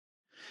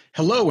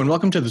Hello and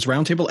welcome to this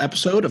roundtable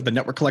episode of the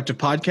Network Collective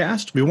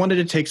podcast. We wanted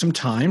to take some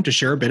time to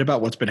share a bit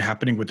about what's been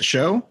happening with the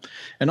show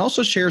and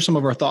also share some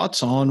of our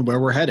thoughts on where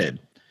we're headed.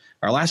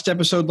 Our last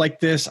episode like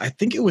this, I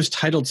think it was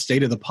titled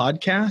State of the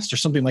Podcast or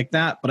something like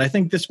that, but I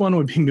think this one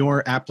would be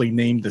more aptly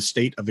named The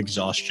State of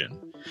Exhaustion.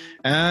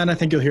 And I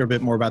think you'll hear a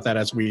bit more about that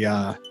as we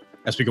go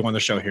on the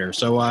show here.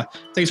 So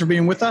thanks for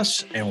being with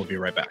us, and we'll be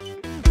right back.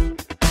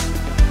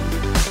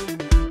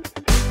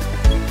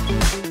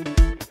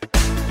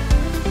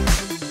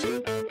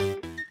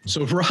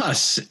 So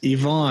Russ,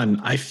 Yvonne,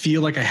 I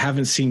feel like I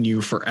haven't seen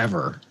you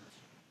forever.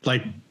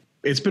 Like,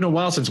 it's been a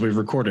while since we've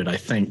recorded, I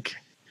think.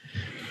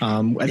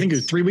 I think it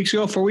was 3 weeks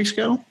ago, 4 weeks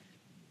ago.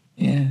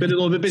 Yeah. Been a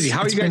little bit busy.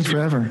 How are you guys? It's been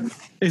forever.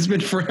 It's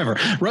been forever.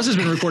 Russ has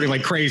been recording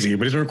like crazy,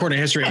 but he's been recording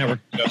History Network,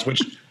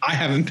 which I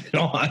haven't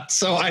been on.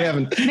 So I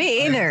haven't.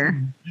 Me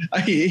either.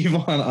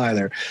 Yvonne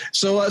either.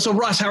 So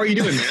Russ, how are you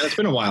doing, man? It's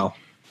been a while.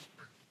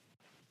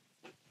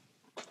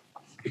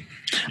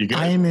 You good?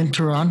 I am in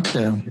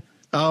Toronto.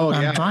 Oh,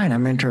 yeah. I'm fine.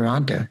 I'm in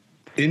Toronto.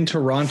 In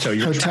Toronto.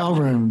 You're hotel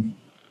room.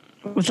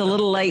 With a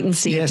little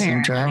latency. Yes,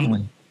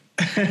 apparently.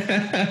 I'm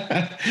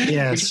traveling.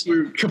 Yes.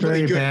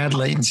 Very bad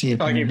latency.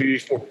 Talking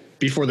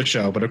before the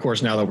show, but of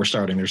course, now that we're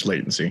starting, there's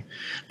latency.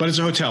 But it's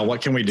a hotel.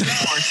 What can we do?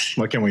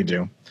 What can we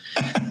do?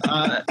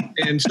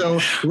 And so,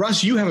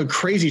 Russ, you have a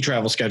crazy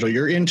travel schedule.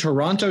 You're in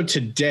Toronto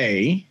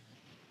today.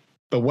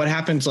 But what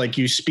happens, like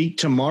you speak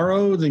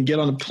tomorrow, then get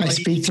on a plane? I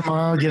speak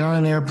tomorrow, get on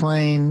an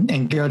airplane,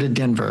 and go to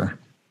Denver.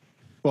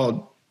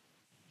 Well,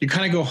 you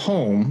kind of go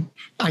home.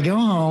 I go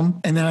home,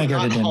 and then I go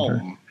to Denver.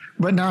 Home.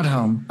 But not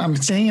home. I'm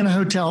staying in a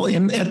hotel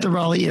at the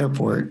Raleigh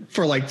airport.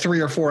 For like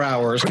 3 or 4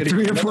 hours. For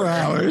 3 or 4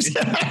 hours.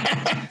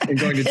 And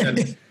going to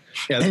Denver.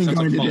 Yeah, that and sounds going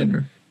like to fun.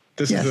 Denver.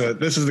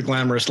 This is the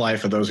glamorous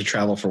life of those who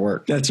travel for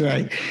work. That's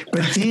right.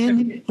 But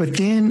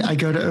then I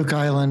go to Oak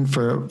Island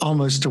for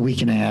almost a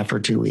week and a half or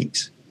 2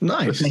 weeks.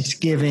 Nice. For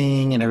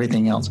Thanksgiving and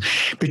everything else.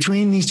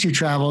 Between these two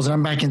travels,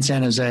 I'm back in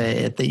San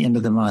Jose at the end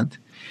of the month.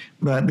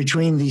 But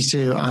between these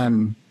two,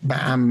 I'm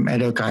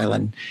at Oak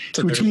Island,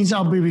 which means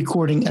I'll be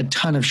recording a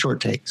ton of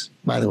short takes,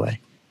 by the way.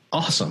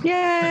 Awesome.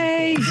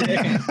 Yay. So,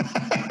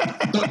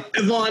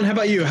 Yvonne, how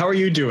about you? How are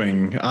you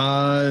doing?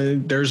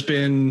 There's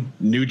been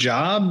new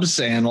jobs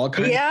and all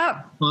kinds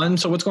of fun.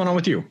 So what's going on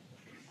with you?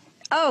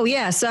 Oh,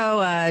 yeah.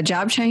 So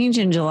job change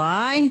in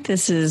July.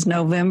 This is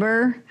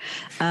November.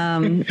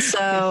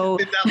 So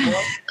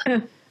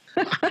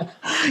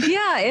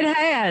yeah, it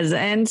has.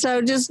 And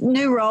so just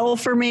new role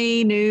for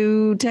me,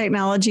 new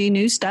technology,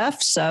 new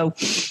stuff. So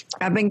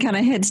I've been kind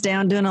of heads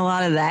down doing a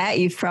lot of that.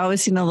 You've probably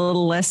seen a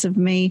little less of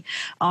me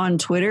on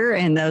Twitter.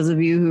 And those of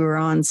you who are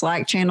on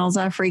Slack channels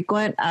I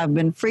frequent, I've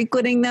been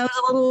frequenting those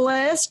a little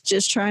less,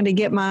 just trying to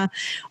get my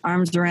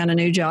arms around a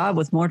new job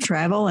with more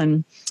travel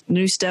and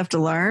new stuff to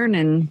learn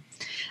and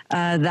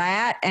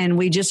and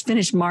we just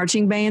finished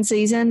marching band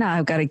season.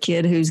 I've got a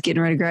kid who's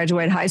getting ready to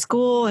graduate high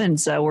school,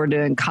 and so we're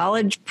doing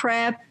college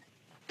prep,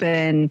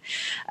 and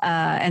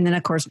then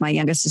of course my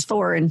youngest is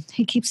 4, and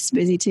he keeps us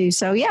busy too.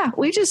 So yeah,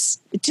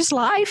 it's just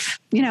life,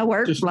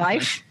 work, just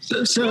life.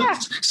 So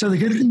the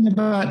good thing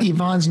about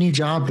Yvonne's new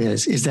job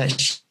is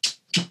that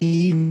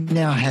she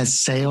now has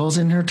sales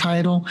in her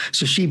title,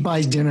 so she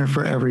buys dinner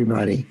for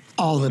everybody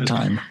all the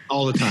time.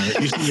 All the time. If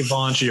you see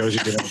Yvonne, she owes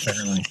you dinner,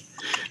 apparently.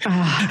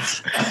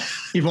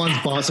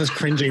 Yvonne's boss is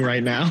cringing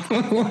right now.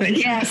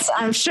 Yes,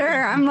 I'm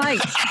sure. I'm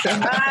like,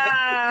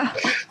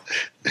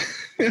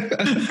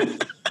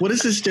 what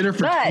is this dinner for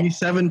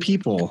 27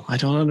 people? I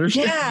don't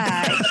understand.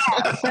 Yeah,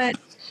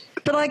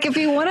 but like if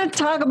you want to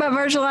talk about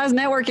virtualized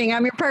networking,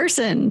 I'm your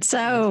person.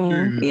 So,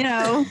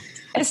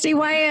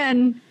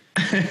 SD-WAN.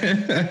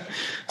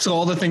 So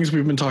all the things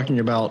we've been talking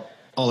about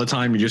all the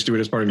time, you just do it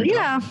as part of your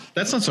job.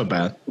 That's not so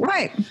bad.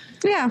 Right.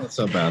 Yeah. Not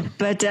so bad.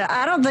 But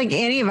I don't think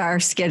any of our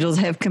schedules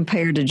have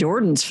compared to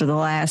Jordan's for the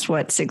last,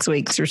 6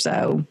 weeks or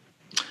so.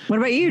 What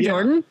about you,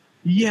 Jordan?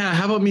 Yeah.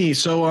 How about me?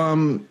 So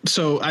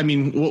I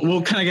mean,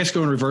 we'll kind of, I guess,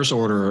 go in reverse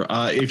order.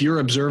 If you're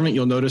observant,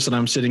 you'll notice that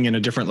I'm sitting in a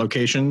different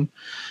location.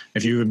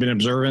 If you have been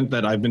observant,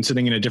 that I've been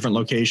sitting in a different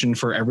location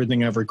for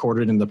everything I've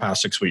recorded in the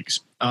past 6 weeks,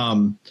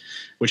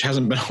 which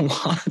hasn't been a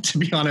lot, to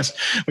be honest.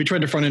 We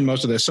tried to front end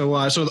most of this. So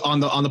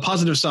on the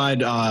positive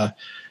side,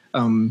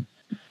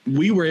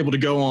 we were able to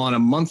go on a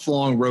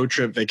month-long road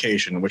trip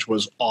vacation, which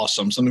was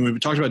awesome. Something we've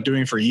talked about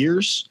doing for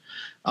years.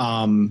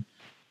 And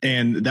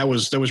that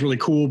was really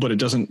cool, but it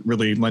doesn't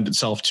really lend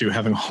itself to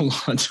having a whole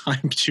lot of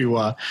time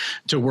to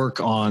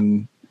work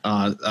on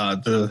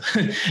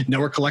the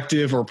Network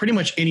Collective or pretty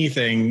much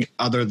anything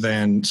other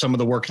than some of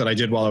the work that I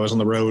did while I was on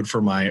the road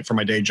for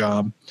my day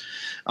job,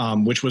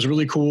 which was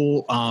really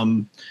cool.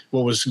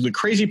 What was the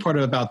crazy part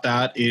about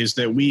that is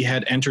that we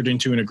had entered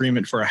into an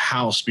agreement for a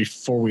house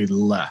before we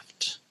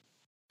left.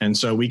 And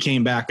so we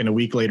came back and a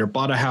week later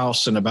bought a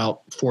house, and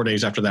about 4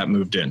 days after that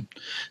moved in.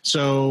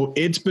 So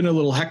it's been a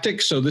little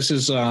hectic. So this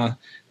is a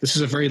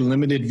very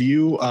limited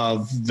view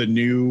of the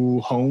new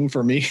home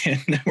for me and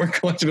Network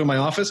Collective in my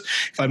office.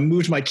 If I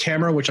moved my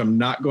camera, which I'm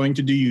not going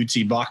to do, you'd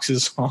see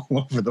boxes all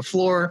over the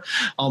floor.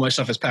 All my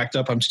stuff is packed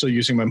up. I'm still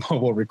using my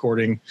mobile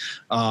recording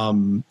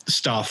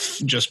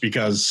stuff just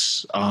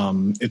because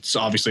it's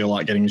obviously a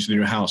lot getting into the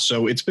new house.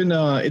 So it's been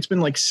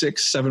like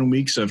 6-7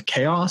 weeks of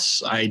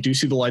chaos. I do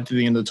see the light to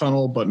the end of the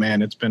tunnel, but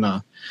man, it's been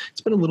a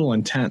little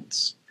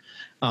intense.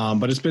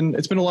 But it's been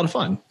a lot of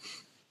fun.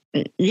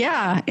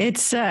 Yeah,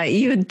 it's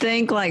you would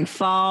think like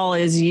fall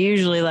is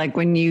usually like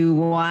when you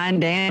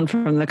wind down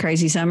from the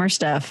crazy summer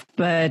stuff.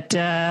 But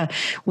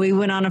we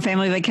went on a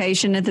family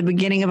vacation at the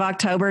beginning of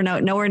October,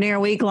 nowhere near a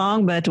week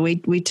long, but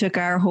we took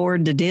our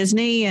horde to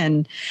Disney,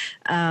 and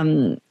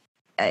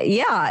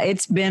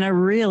it's been a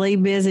really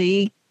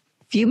busy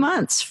few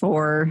months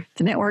for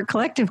the Network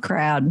Collective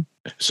crowd.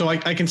 So I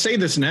can say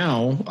this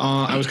now.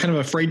 I was kind of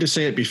afraid to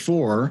say it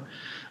before.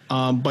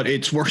 But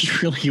it's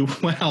worked really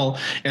well,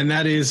 and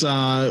that is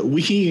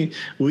we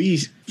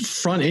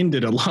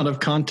front-ended a lot of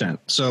content.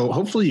 So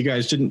hopefully you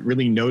guys didn't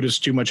really notice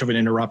too much of an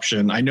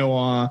interruption. I know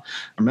on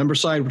our member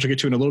side, which I'll get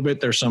to in a little bit,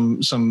 there's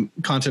some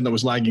content that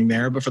was lagging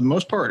there, but for the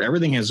most part,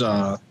 everything has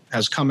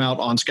come out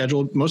on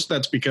schedule. Most of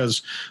that's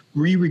because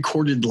we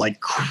recorded like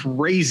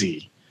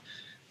crazy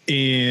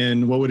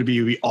in what would it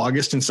be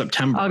August and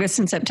September.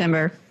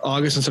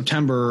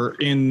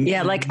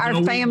 Like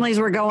our families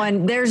were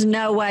going, there's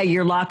no way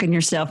you're locking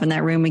yourself in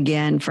that room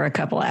again for a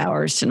couple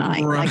hours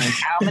tonight. Right.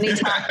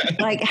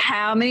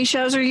 How many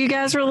shows are you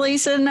guys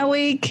releasing a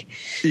week?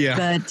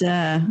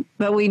 Yeah.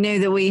 But we knew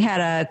that we had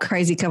a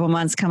crazy couple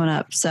months coming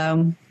up,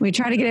 so we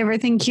try to get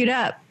everything queued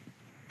up.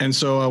 And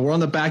so we're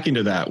on the back end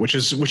of that, which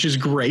is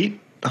great.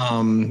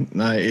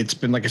 It's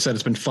been, like I said,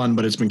 it's been fun,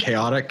 but it's been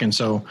chaotic. And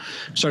so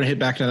starting to hit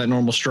back into that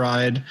normal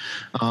stride.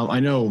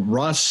 I know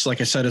Russ, like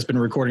I said, has been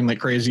recording like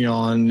crazy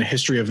on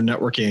history of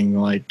networking.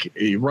 Like,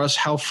 Russ,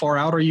 how far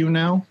out are you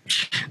now?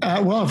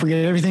 Well, if we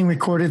get everything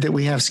recorded that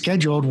we have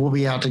scheduled, we'll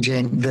be out to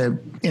the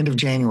end of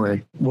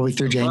January. We'll be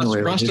through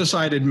January. Russ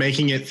decided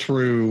making it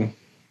through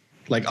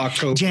like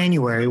October.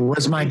 January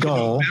was my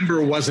goal.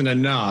 November wasn't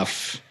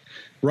enough.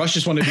 Russ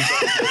just wanted to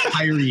do the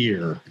entire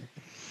year.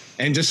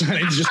 And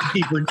decided to just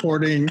keep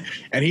recording,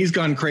 and he's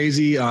gone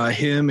crazy.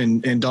 Him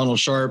and Donald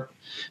Sharp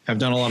have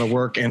done a lot of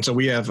work, and so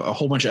we have a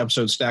whole bunch of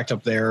episodes stacked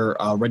up there,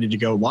 ready to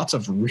go. Lots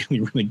of really,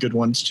 really good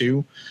ones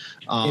too.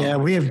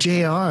 We have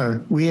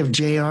JR. We have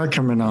JR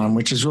coming on,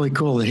 which is really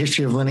cool. The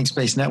history of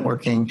Linux-based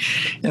networking.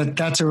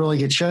 That's a really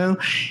good show.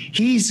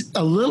 He's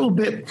a little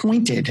bit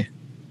pointed,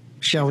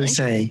 shall we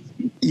say?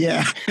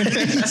 Yeah.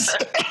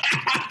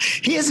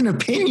 He has an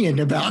opinion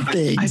about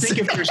things. I think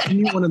if there's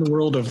anyone in the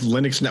world of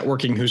Linux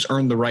networking who's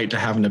earned the right to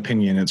have an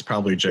opinion, it's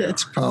probably JR.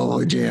 It's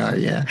probably JR,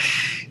 yeah.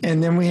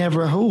 And then we have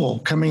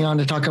Rahul coming on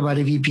to talk about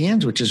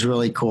VPNs, which is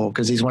really cool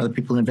because he's one of the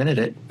people who invented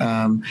it.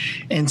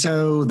 And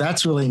so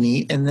that's really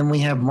neat. And then we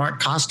have Mark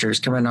Costers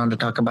coming on to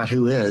talk about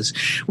Whois,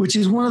 which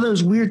is one of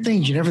those weird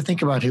things you never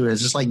think about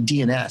Whois. It's like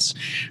DNS,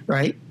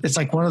 right? It's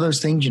like one of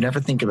those things you never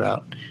think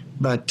about.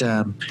 But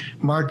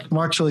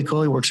Mark's really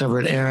cool. He works over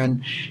at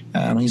Aaron.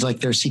 He's like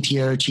their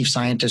CTO, chief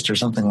scientist or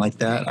something like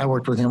that. I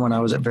worked with him when I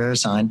was at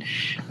VeriSign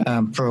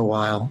for a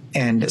while.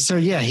 And so,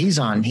 yeah, he's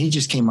on. He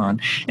just came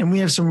on. And we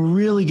have some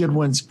really good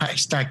ones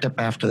stacked up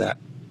after that.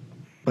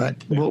 But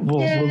we'll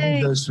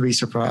leave those to be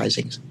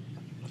surprising.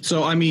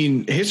 So, I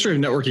mean, history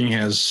of networking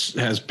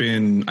has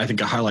been, I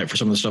think, a highlight for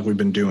some of the stuff we've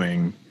been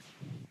doing.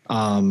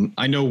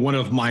 I know one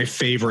of my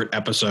favorite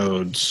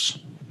episodes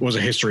was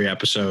a history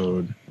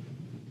episode.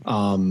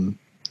 And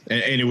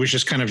it was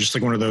just kind of just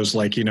like one of those,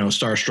 like, you know,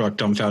 starstruck,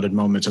 dumbfounded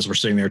moments as we're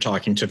sitting there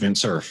talking to Vint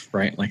Cerf,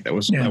 right? Like that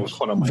was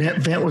one of my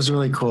Vint was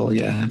really cool.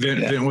 Yeah.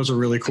 Vint was a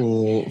really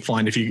cool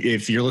find.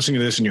 If you're listening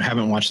to this and you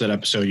haven't watched that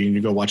episode, you need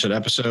to go watch that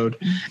episode.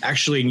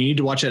 Actually, you need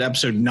to watch that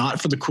episode, not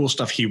for the cool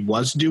stuff he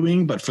was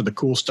doing, but for the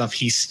cool stuff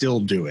he's still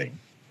doing.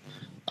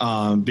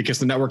 Because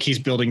the network he's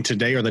building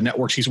today, or the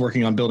networks he's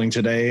working on building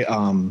today,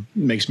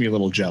 makes me a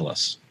little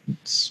jealous.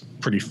 It's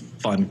pretty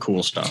fun,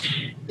 cool stuff.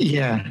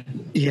 Yeah.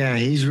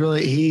 He's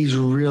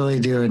really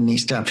doing neat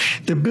stuff.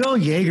 The Bill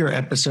Yeager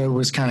episode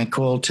was kind of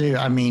cool too.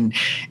 I mean,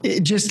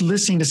 just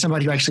listening to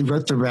somebody who actually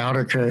wrote the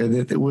router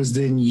code that was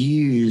then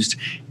used,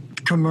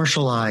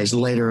 commercialized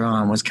later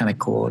on, was kind of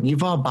cool. And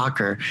Yuval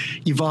Bacher,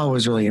 Yuval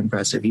was really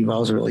impressive.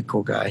 Yuval was a really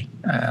cool guy.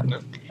 The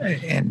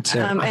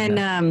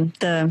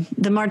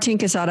Martin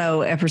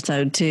Casado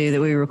episode too that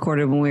we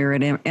recorded when we were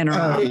at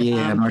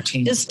Enron.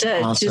 Martin, just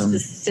to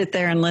sit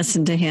there and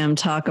listen to him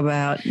talk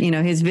about, you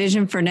know, his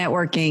vision for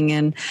networking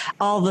and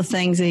all the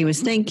things that he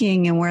was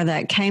thinking and where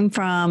that came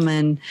from,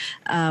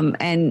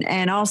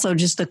 and also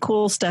just the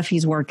cool stuff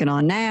he's working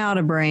on now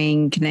to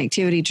bring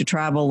connectivity to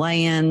tribal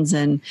lands,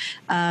 and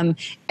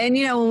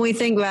And, when we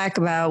think back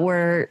about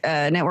where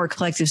Network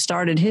Collective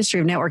started, history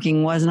of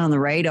networking wasn't on the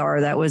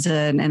radar. That was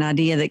an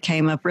idea that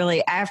came up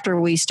really after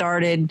we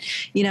started,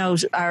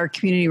 our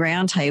community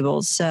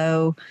roundtables.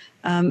 So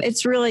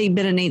it's really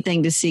been a neat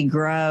thing to see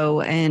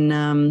grow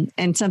and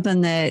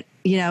something that,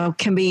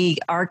 can be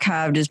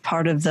archived as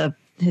part of the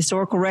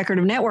historical record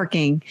of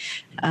networking,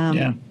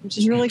 which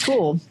is really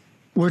cool.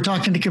 We're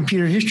talking to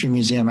Computer History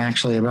Museum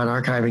actually about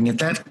archiving it.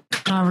 That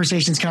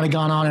conversation's kind of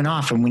gone on and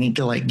off, and we need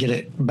to get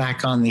it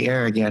back on the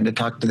air again to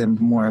talk to them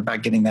more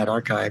about getting that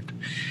archived.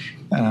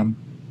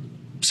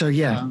 It's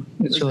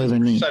really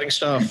been neat. Exciting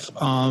stuff.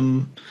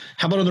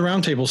 How about on the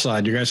roundtable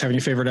side? Do you guys have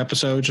any favorite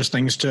episodes? Just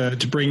things to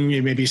bring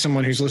maybe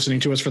someone who's listening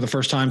to us for the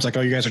first time. It's like,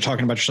 oh, you guys are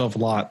talking about yourself a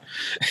lot.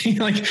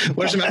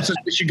 What are some episodes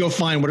we should go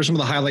find? What are some of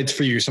the highlights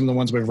for you? Some of the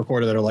ones we've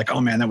recorded that are like,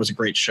 oh man, that was a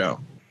great show.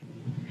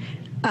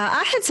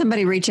 I had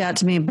somebody reach out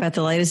to me about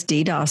the latest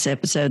DDoS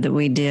episode that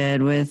we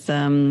did with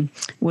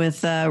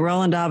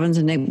Roland Dobbins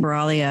and Nick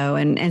Baraglio.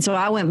 And so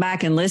I went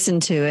back and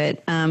listened to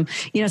it.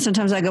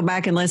 Sometimes I go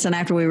back and listen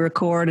after we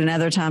record and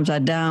other times I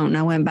don't. And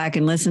I went back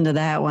and listened to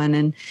that one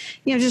and,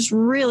 just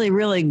really,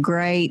 really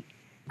great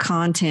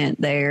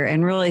content there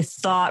and really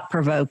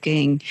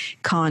thought-provoking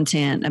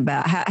content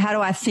about how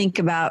do I think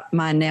about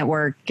my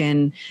network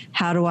and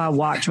how do I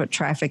watch what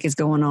traffic is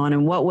going on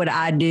and what would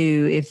I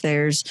do if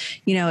there's,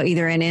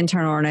 either an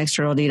internal or an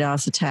external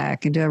DDoS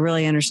attack, and do I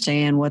really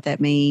understand what that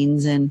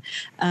means? And,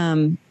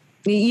 and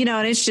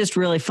it's just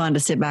really fun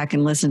to sit back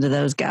and listen to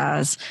those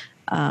guys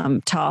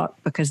talk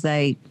because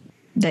they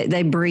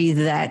breathe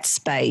that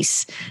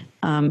space.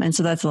 And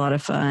so that's a lot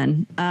of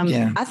fun.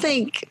 I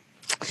think...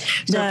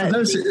 For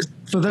those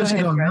who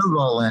don't know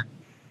Roland,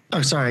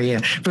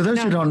 For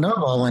those who don't know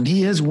Roland,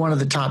 he is one of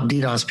the top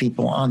DDoS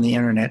people on the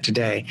internet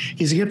today.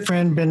 He's a good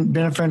friend, been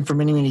a friend for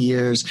many, many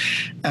years.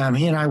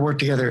 He and I worked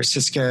together at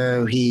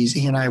Cisco.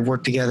 He and I have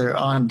worked together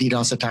on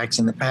DDoS attacks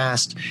in the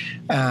past.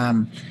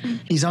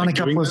 He's on a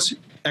couple of...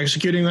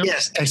 Executing them?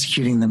 Yes,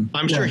 executing them.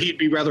 I'm sure he'd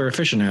be rather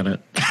efficient at it.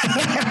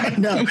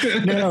 No,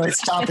 it's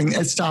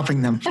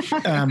stopping them.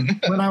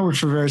 When I worked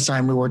for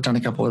VeriSign, we worked on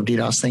a couple of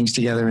DDoS things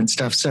together and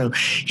stuff. So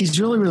he's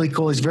really, really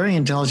cool. He's very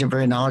intelligent,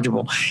 very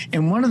knowledgeable.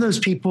 And one of those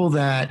people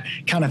that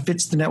kind of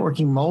fits the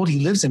networking mold, he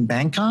lives in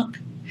Bangkok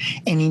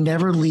and he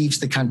never leaves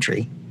the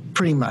country,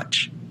 pretty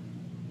much.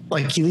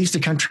 Like he leaves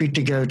the country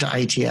to go to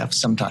IETF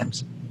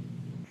sometimes.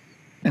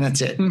 And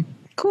that's it.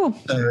 Cool.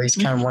 So he's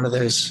kind of one of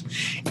those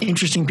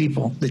interesting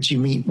people that you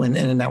meet when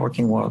in a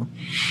networking world.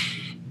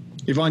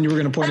 Yvonne, you were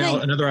going to point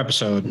out another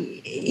episode.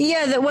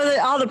 Yeah,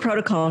 all the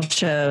protocol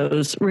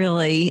shows,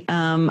 really.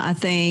 I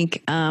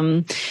think,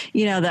 the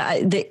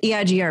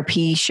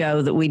EIGRP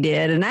show that we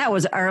did, and that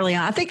was early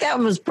on. I think that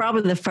was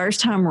probably the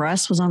first time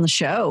Russ was on the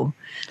show.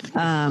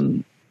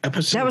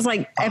 That was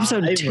like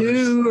episode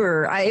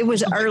 2 it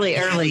was early.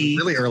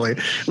 Really early.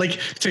 Like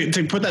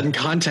to put that in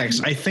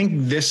context, I think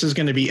this is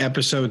going to be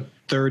episode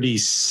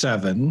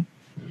 37.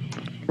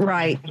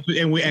 Right.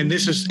 And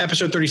this is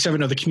episode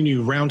 37 of the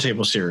Community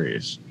Roundtable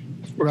series.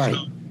 Right.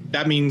 So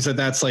that means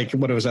that's like,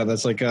 what was that?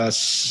 That's like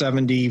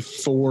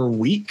 74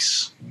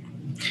 weeks.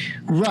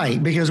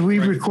 Right. Because we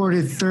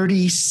recorded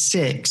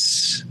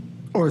 36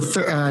 no,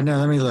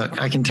 let me look.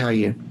 I can tell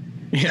you.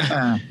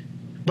 Yeah.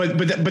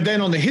 But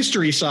then on the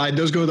history side,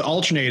 those go to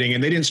alternating,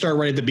 and they didn't start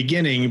right at the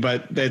beginning.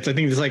 But I think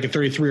it's like a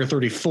 33 or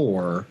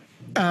 34.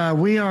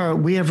 We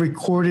have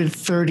recorded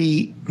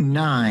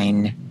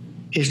 39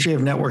 history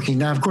of networking.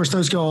 Now, of course,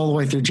 those go all the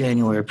way through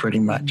January, pretty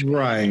much.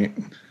 Right.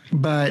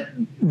 But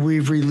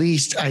we've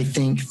released, I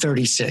think,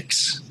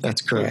 36.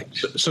 That's correct.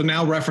 So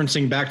now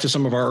referencing back to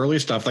some of our early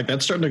stuff, like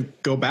that's starting to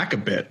go back a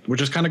bit,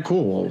 which is kind of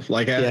cool.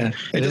 Like it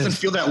doesn't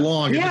feel that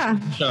long. Yeah.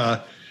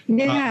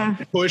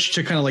 Push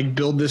to kind of like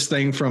build this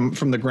thing from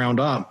the ground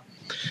up,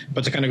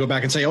 but to kind of go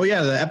back and say, oh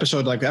yeah, the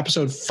episode, like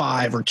episode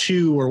 5 or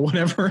 2 or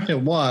whatever it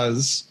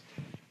was,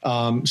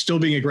 still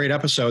being a great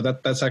episode.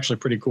 That's actually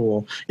pretty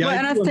cool. Yeah. Well,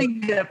 and I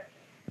think that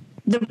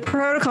the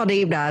protocol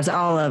deep dives,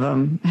 all of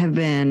them have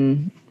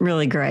been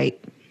really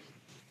great.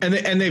 And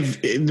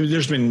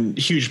there's been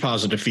huge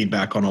positive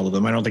feedback on all of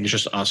them. I don't think it's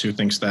just us who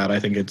thinks that. I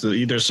think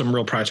there's some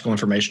real practical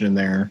information in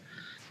there.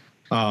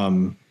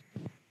 And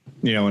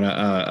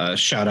a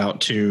shout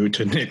out to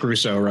Nick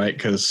Russo, right?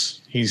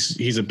 Because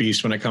he's a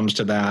beast when it comes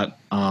to that.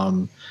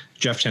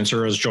 Jeff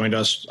Tensura has joined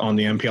us on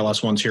the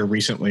MPLS ones here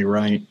recently,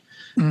 right?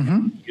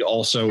 Mm-hmm. He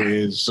also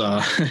is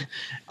a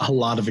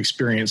lot of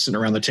experience sitting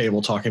around the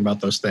table talking about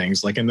those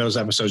things. Like in those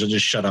episodes, I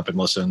just shut up and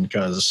listen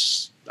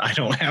because I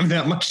don't have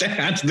that much to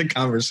add to the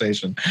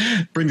conversation.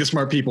 Bring the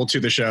smart people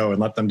to the show and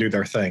let them do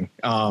their thing.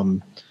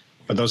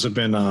 But those have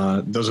been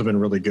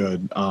really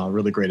good,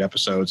 really great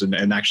episodes.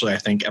 And actually, I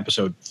think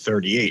episode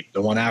 38,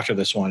 the one after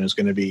this one, is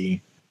going to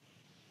be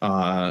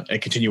a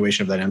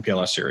continuation of that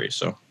MPLS series.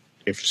 So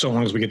so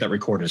long as we get that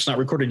recorded, it's not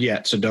recorded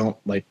yet, so don't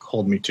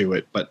hold me to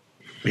it. But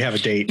We have a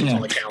date. It's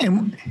on the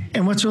calendar.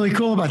 And what's really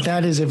cool about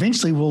that is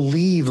eventually we'll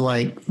leave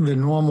like the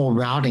normal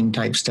routing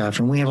type stuff.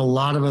 And we have a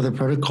lot of other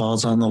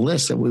protocols on the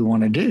list that we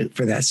want to do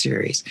for that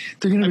series.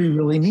 They're going to be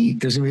really neat.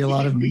 There's going to be a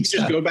lot of neat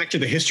stuff. Just go back to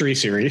the history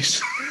series.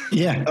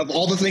 Yeah. Of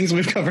all the things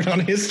we've covered on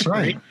history.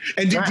 Right.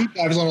 And do deep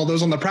dives on all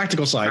those on the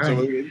practical side.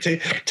 Right. So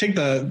take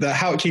the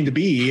how it came to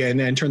be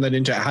and turn that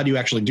into how do you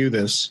actually do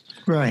this.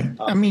 Right.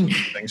 I mean,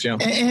 things, yeah.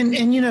 and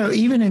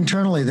even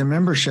internally, the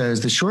member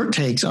shows, the short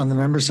takes on the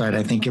member side,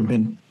 I think have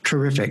been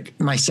terrific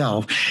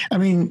myself. I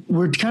mean,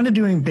 we're kind of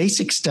doing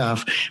basic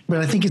stuff, but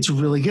I think it's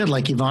really good.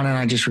 Like Yvonne and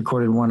I just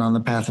recorded one on the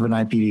path of an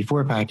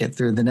IPv4 packet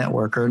through the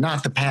network, or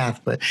not the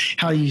path, but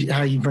how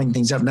you bring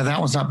things up. Now that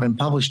one's not been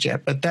published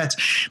yet, but that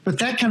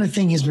kind of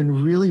thing has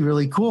been really,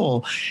 really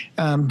cool.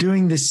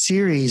 Doing this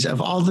series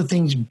of all the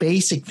things,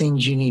 basic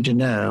things you need to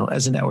know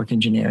as a network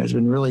engineer has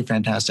been really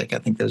fantastic. I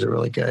think those are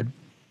really good.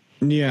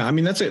 Yeah, I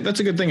mean, that's a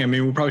good thing. I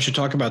mean, we probably should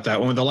talk about that.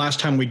 When the last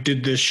time we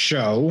did this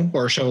show,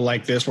 or a show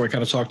like this where we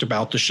kind of talked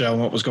about the show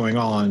and what was going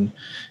on,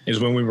 is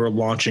when we were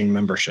launching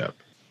membership.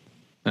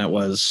 That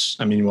was,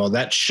 I mean, well,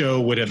 that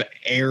show would have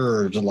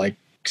aired like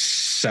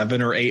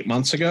 7 or 8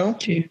 months ago.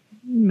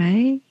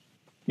 May?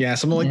 Yeah,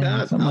 something like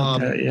that. Something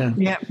like that, yeah.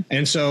 Yeah.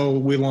 And so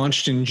we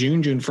launched in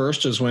June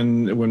 1st is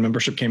when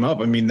membership came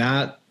up. I mean,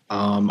 that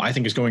I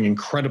think is going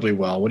incredibly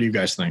well. What do you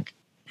guys think?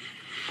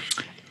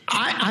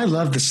 I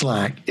love the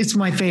Slack. It's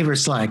my favorite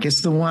Slack.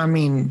 It's the one, I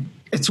mean,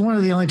 it's one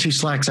of the only 2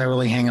 Slacks I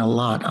really hang a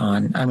lot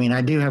on. I mean,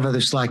 I do have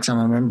other Slacks I'm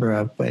a member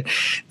of, but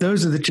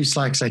those are the 2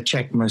 Slacks I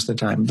check most of the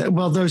time.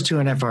 Well, those 2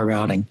 and FR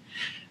routing,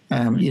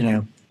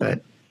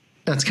 but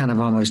that's kind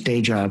of almost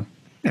day job.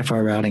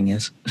 FR routing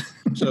is.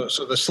 So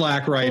the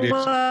Slack, right?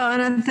 Well,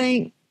 and I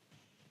think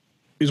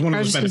is one of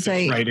those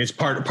benefits, right? It's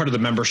part of the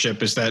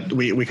membership is that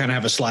we kind of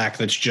have a Slack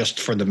that's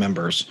just for the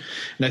members.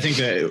 And I think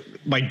that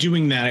by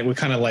doing that, it would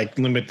kind of like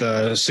limit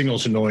the signal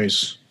to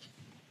noise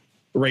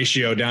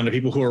ratio down to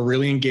people who are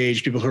really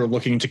engaged, people who are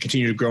looking to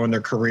continue to grow in their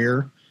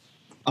career.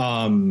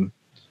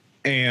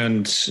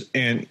 And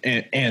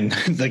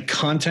the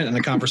content and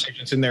the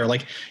conversations in there,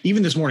 like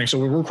even this morning. So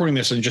we're recording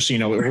this, and just so you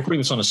know, we're recording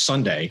this on a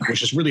Sunday,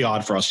 which is really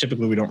odd for us.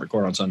 Typically, we don't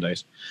record on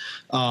Sundays,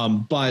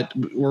 but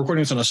we're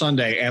recording this on a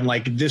Sunday. And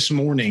like this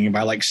morning,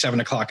 by like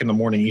 7:00 in the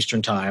morning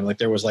Eastern time, like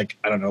there was like,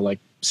 I don't know, like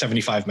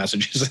 75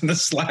 messages in the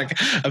Slack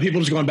of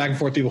people just going back and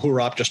forth. People who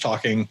were up just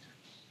talking,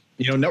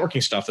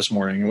 networking stuff this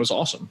morning. It was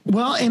awesome.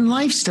 Well, and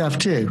life stuff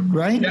too,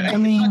 right? Yeah, I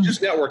mean, not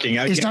just networking.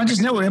 It's not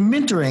just networking,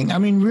 mentoring. I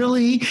mean,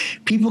 really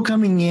people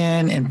coming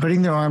in and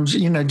putting their arms,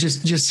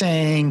 just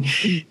saying,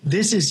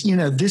 this is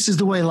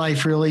the way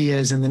life really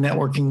is in the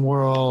networking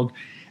world.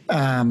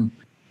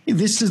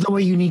 This is the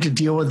way you need to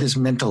deal with this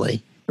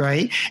mentally.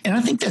 Right. And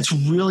I think that's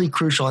really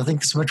crucial. I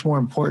think it's much more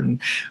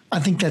important. I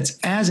think that's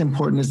as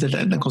important as the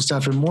technical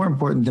stuff, and more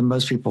important than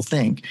most people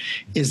think,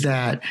 is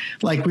that,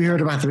 like, we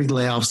heard about the big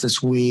layoffs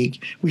this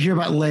week. We hear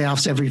about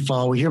layoffs every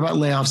fall. We hear about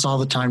layoffs all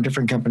the time,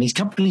 different companies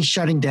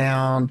shutting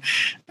down,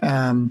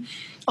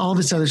 all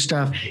this other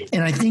stuff.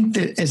 And I think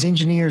that as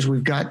engineers,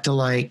 we've got to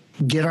like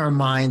get our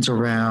minds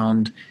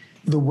around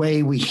the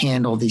way we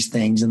handle these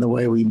things and the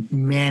way we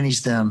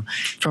manage them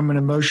from an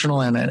emotional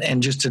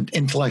and just an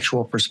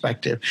intellectual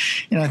perspective.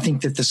 And I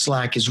think that the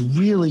Slack is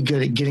really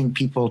good at getting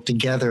people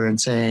together and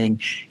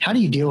saying, how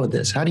do you deal with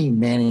this? How do you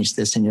manage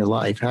this in your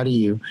life? How do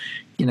you,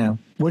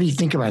 what do you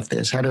think about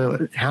this? How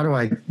do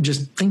I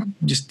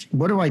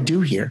what do I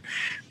do here?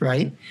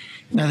 Right.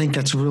 And I think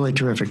that's a really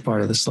terrific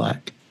part of the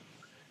Slack.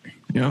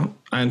 Yeah.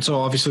 And so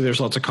obviously there's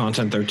lots of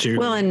content there too.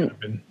 Well, and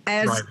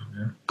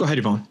go ahead,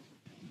 Yvonne.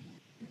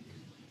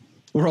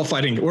 We're all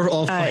fighting.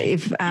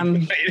 If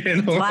I'm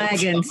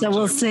flagging, so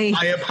we'll see.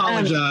 I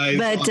apologize.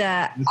 But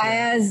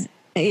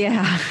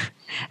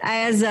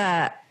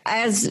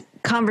as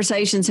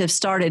conversations have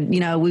started,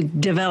 we've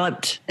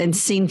developed and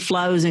seen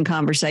flows in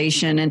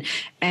conversation.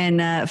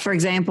 And for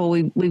example,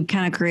 we've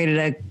kind of created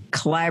a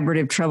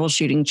collaborative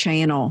troubleshooting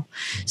channel.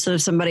 So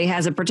if somebody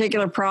has a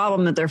particular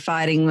problem that they're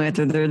fighting with,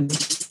 or they're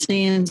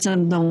seeing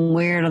something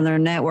weird on their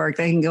network,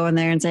 they can go in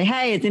there and say,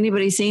 hey, has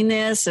anybody seen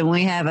this? And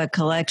we have a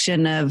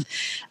collection of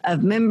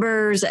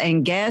members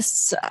and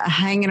guests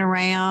hanging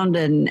around,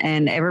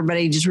 and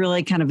everybody just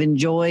really kind of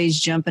enjoys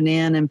jumping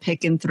in and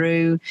picking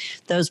through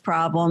those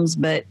problems,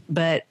 but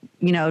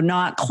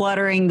not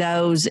cluttering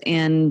those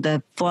in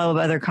the flow of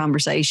other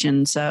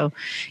conversations. So,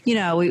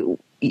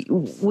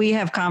 we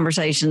have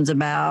conversations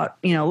about,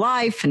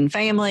 life and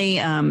family,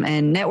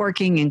 and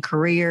networking and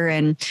career.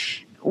 And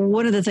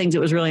one of the things that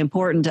was really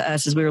important to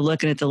us as we were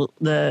looking at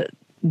the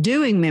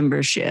doing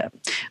membership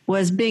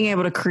was being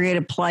able to create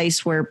a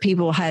place where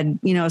people had,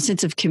 a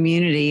sense of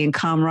community and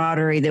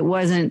camaraderie that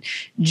wasn't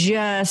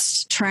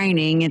just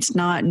training. It's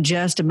not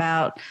just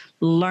about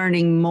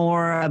learning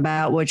more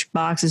about which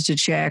boxes to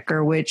check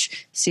or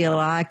which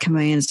CLI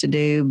commands to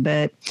do,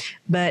 but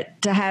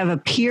to have a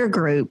peer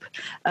group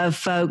of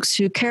folks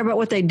who care about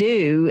what they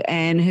do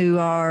and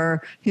who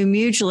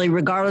mutually,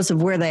 regardless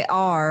of where they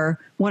are,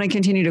 want to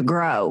continue to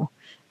grow.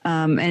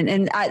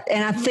 And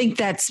I think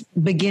that's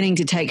beginning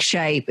to take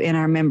shape in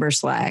our member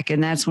Slack.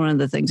 And that's one of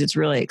the things that's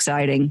really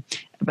exciting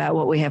about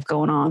what we have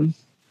going on.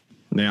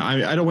 Yeah,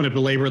 I don't want to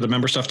belabor the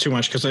member stuff too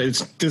much because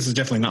this is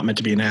definitely not meant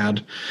to be an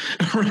ad,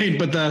 right?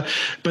 But I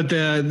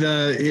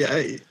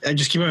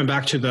just keep going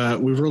back to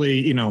we've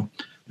really,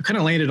 we kind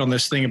of landed on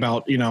this thing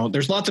about,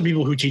 there's lots of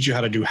people who teach you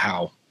how to do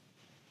how.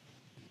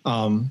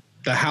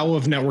 The how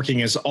of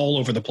networking is all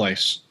over the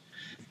place.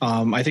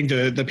 I think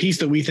the piece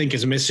that we think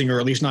is missing, or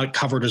at least not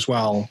covered as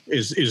well,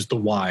 is the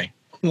why.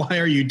 Why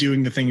are you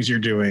doing the things you're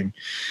doing?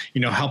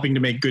 Helping to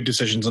make good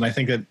decisions. And I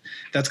think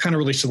that's kind of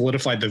really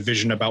solidified the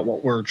vision about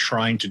what we're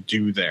trying to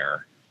do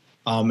there.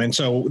 And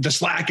so the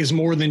Slack is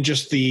more than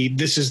just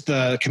this is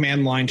the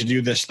command line to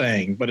do this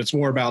thing, but it's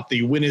more about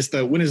when is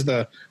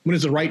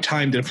the right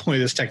time to deploy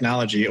this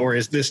technology, or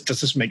does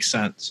this make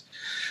sense?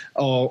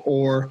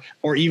 Or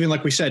even,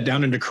 like we said,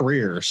 down into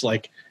careers,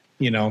 like,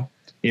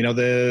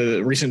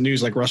 the recent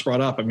news, like Russ brought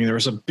up, there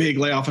was a big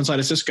layoff inside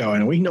of Cisco,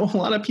 and we know a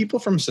lot of people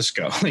from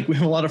Cisco. Like, we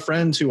have a lot of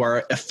friends who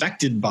are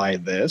affected by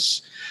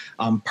this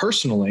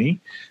personally.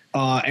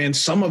 And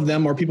some of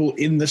them are people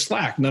in the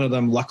Slack, none of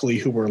them luckily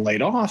who were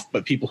laid off,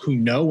 but people who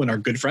know and are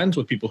good friends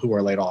with people who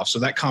are laid off. So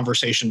that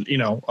conversation,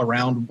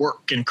 around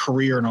work and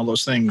career and all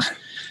those things,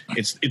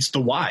 it's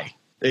the why,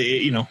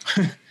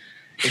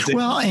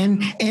 Well,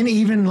 and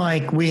even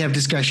like we have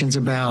discussions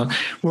about,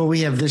 well,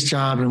 we have this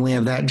job and we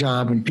have that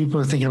job, and people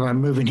are thinking about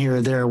moving here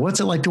or there. What's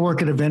it like to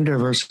work at a vendor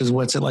versus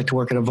what's it like to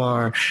work at a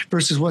VAR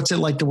versus what's it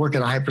like to work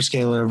at a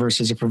hyperscaler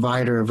versus a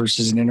provider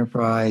versus an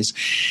enterprise?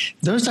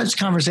 Those types of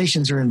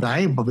conversations are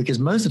invaluable because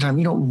most of the time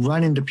you don't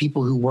run into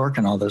people who work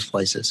in all those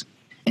places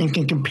and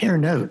can compare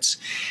notes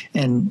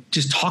and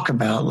just talk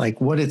about like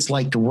what it's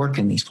like to work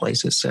in these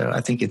places. So I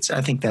think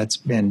that's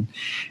been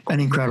an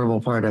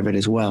incredible part of it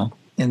as well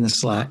in the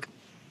Slack.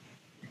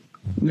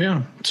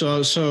 Yeah.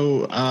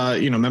 So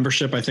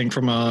membership, I think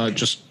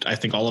I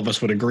think all of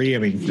us would agree.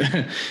 I'm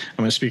going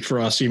to speak for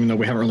us, even though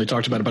we haven't really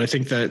talked about it, but I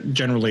think that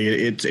generally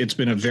it's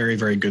been a very,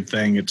 very good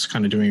thing. It's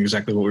kind of doing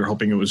exactly what we were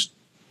hoping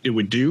it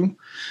would do.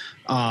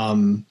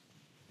 And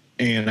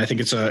I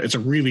think it's a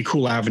really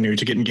cool avenue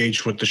to get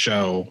engaged with the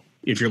show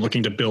if you're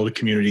looking to build a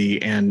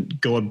community and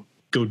go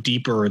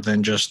deeper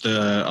than just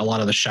a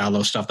lot of the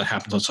shallow stuff that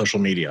happens on social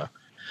media.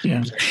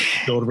 Yeah.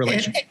 Build a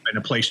relationship and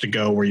a place to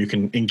go where you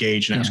can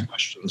engage and ask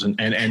questions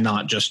and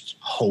not just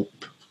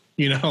hope,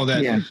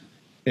 that.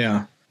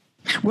 Yeah.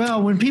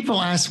 Well, when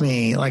people ask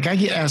me, like I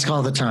get asked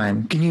all the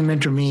time, can you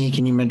mentor me?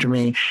 Can you mentor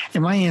me?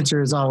 And my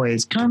answer is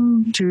always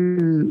come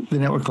to the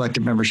Network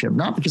Collective membership,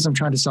 not because I'm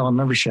trying to sell a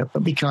membership,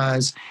 but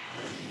because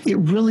it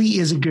really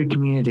is a good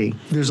community.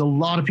 There's a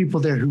lot of people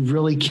there who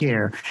really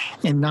care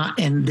and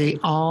they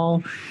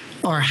all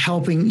are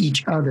helping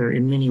each other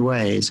in many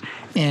ways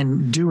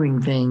and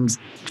doing things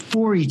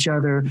for each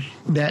other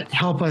that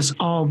help us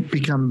all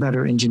become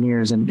better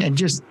engineers and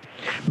just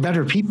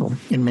better people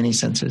in many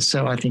senses.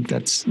 So I think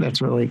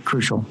that's really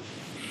crucial.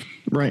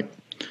 Right.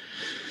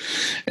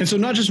 And so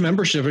not just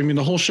membership.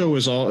 The whole show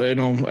is all,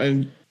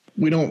 and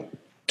we don't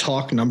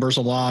talk numbers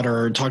a lot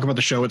or talk about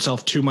the show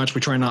itself too much.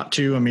 We try not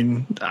to.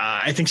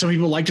 I think some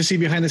people like to see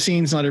behind the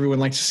scenes. Not everyone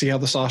likes to see how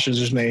the sausage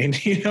is made,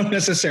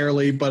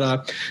 necessarily.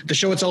 But the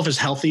show itself is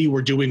healthy.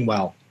 We're doing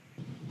well.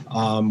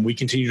 We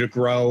continue to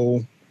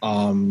grow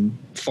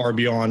far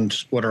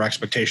beyond what our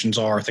expectations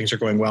are. Things are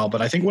going well.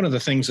 But I think one of the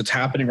things that's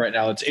happening right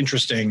now that's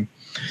interesting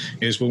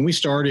is when we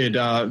started,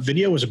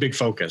 video was a big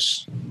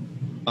focus.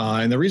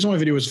 And the reason why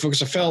video was a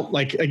focus, I felt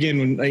like, again,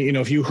 when,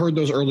 if you heard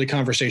those early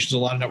conversations, a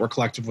lot of Network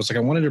Collective was like, I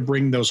wanted to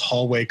bring those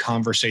hallway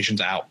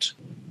conversations out.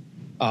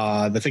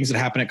 The things that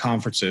happen at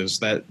conferences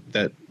that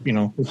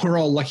we're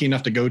all lucky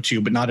enough to go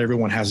to, but not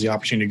everyone has the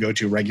opportunity to go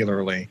to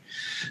regularly.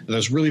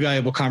 There's really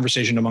valuable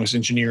conversation amongst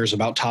engineers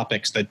about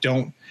topics that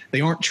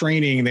they aren't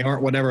training, they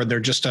aren't whatever. They're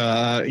just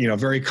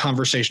very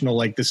conversational.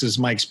 Like, this is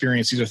my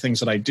experience. These are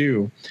things that I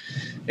do,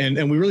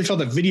 and we really felt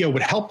that video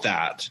would help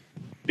that.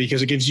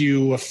 Because it gives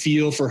you a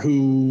feel for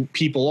who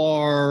people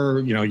are,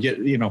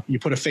 you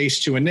put a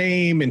face to a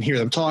name and hear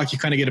them talk, you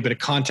kind of get a bit of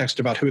context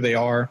about who they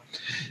are.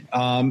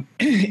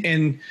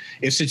 And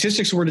if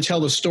statistics were to tell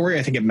the story,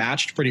 I think it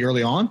matched pretty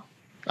early on.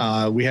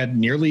 We had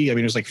nearly,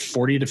 it was like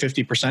 40 to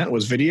 50%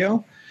 was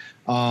video.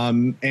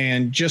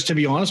 And just to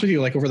be honest with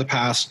you, like over the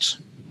past,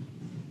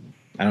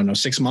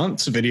 6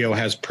 months, video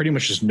has pretty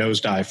much just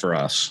nosedive for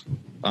us.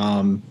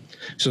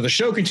 So the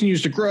show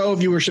continues to grow,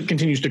 viewership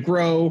continues to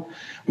grow.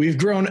 We've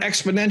grown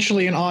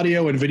exponentially in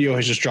audio, and video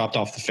has just dropped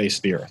off the face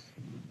of the earth.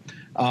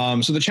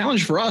 So the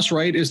challenge for us,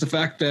 right, is the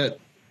fact that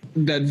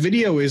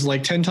video is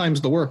like 10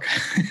 times the work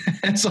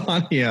as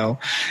audio,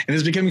 and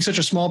it's becoming such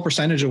a small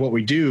percentage of what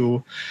we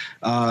do.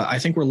 I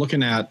think we're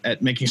looking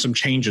at making some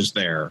changes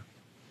there.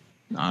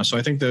 So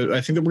I think that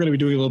we're going to be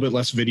doing a little bit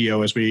less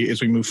video as we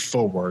move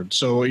forward.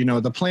 So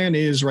the plan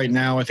is right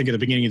now, I think at the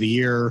beginning of the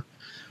year,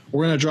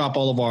 we're going to drop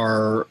all of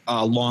our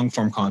long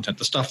form content,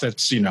 the stuff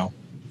that's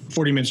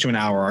 40 minutes to an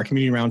hour, our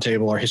community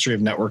roundtable, our history of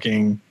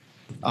networking,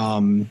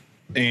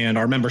 and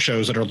our member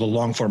shows that are the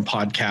long form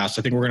podcasts.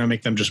 I think we're going to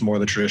make them just more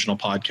the traditional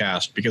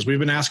podcast, because we've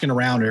been asking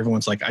around and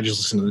everyone's like, I just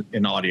listen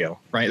in audio,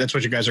 right? That's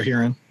what you guys are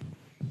hearing.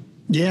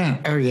 Yeah.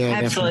 Oh yeah.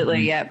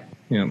 Absolutely. Yep.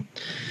 Yeah.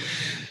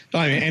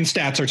 I mean, and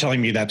stats are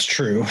telling me that's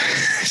true.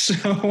 So,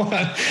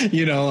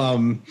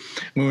 when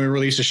we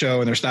release a show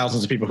and there's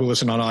thousands of people who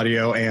listen on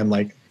audio and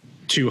like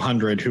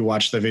 200 who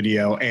watch the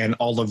video, and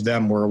all of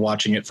them were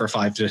watching it for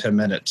 5 to 10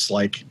 minutes,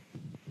 like,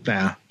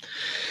 nah.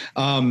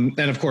 And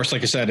of course,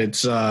 like I said,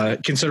 it's a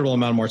considerable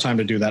amount more time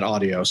to do that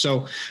audio.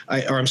 So,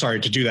 to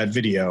do that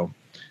video.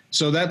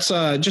 So that's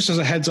just as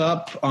a heads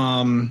up,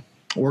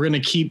 we're going to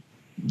keep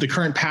the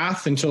current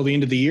path until the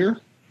end of the year.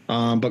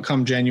 But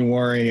come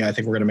January, I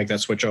think we're going to make that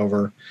switch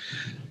over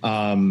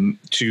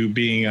to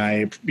being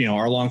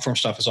our long form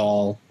stuff is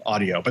all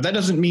audio. But that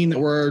doesn't mean that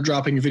we're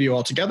dropping video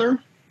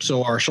altogether.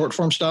 So our short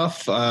form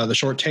stuff, the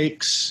short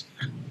takes,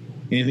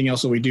 anything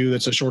else that we do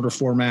that's a shorter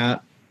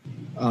format,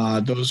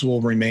 those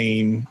will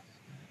remain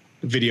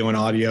video and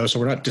audio. So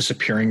we're not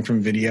disappearing from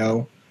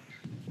video.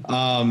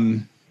 I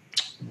don't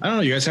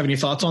know. You guys have any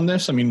thoughts on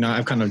this? I mean,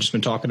 I've kind of just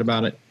been talking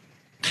about it.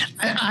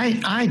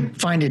 I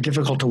find it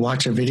difficult to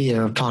watch a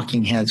video of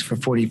talking heads for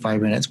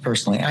 45 minutes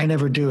personally. I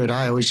never do it.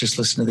 I always just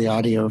listen to the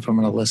audio if I'm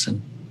going to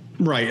listen.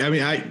 Right. I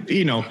mean,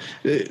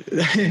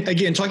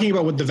 again, talking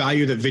about what the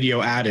value that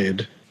video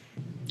added,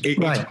 it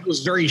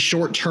was very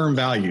short-term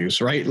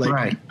values, right? Like,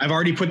 right. I've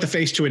already put the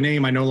face to a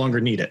name. I no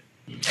longer need it.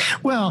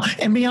 Well,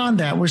 and beyond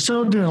that, we're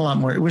still doing a lot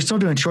more. We're still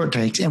doing short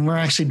takes, and we're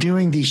actually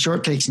doing these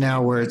short takes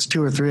now where it's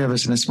 2 or 3 of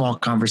us in a small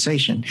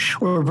conversation,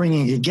 or we're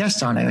bringing a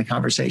guest on in a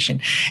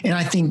conversation. And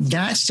I think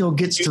that still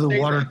gets to the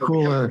water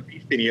cooler.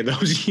 Any of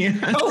those yet?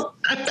 Oh,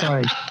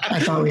 sorry. I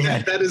thought we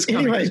had. That is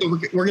coming. Anyway, so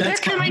they're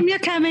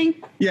coming.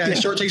 Yeah,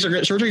 short takes are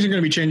going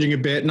to be changing a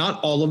bit.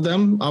 Not all of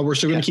them. We're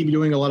still going to keep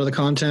doing a lot of the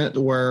content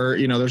where,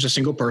 there's a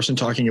single person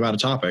talking about a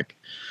topic.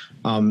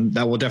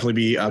 That will definitely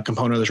be a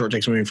component of the short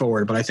takes moving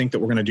forward. But I think that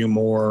we're going to do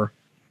more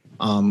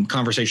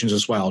conversations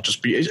as well.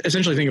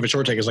 Essentially think of a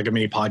short take as like a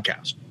mini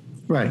podcast.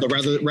 Right. So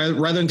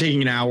rather than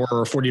taking an hour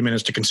or 40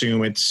 minutes to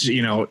consume, it's,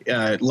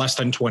 less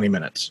than 20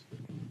 minutes.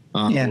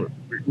 We're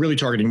really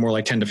targeting more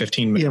like 10 to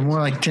 15 minutes. Yeah, more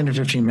like 10 to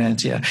 15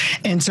 minutes. Yeah.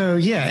 And so,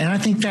 and I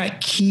think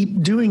that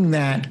doing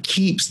that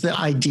keeps the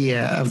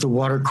idea of the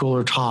water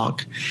cooler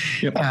talk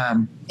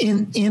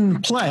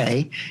in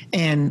play,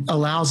 and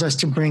allows us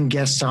to bring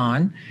guests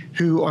on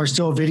who are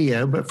still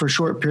video, but for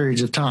short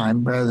periods of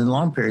time rather than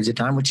long periods of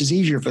time, which is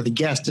easier for the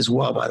guest as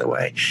well, by the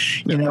way.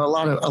 A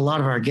lot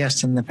of our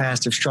guests in the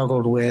past have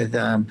struggled with,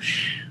 I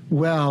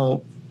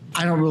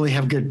don't really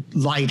have good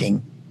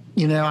lighting.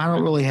 I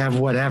don't really have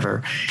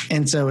whatever.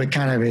 And so it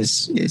kind of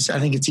is I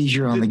think it's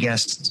easier on the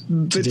guests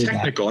to do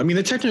technical. that. I mean,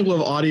 the technical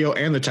of audio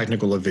and the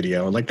technical of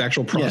video, like the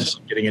actual process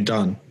of getting it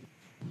done.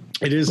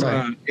 It is,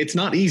 right. It's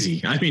not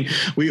easy. I mean,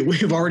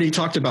 we've already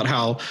talked about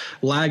how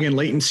lag and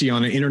latency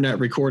on an internet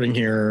recording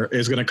here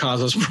is going to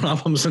cause us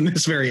problems in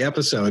this very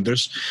episode.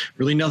 There's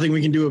really nothing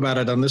we can do about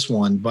it on this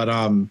one. But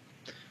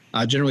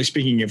generally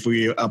speaking, if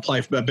we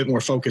apply a bit more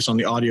focus on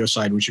the audio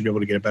side, we should be able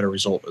to get a better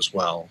result as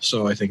well.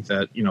 So I think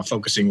that,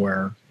 focusing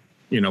where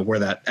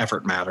that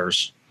effort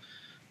matters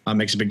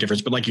makes a big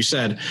difference. But like you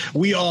said,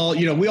 we all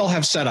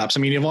have setups.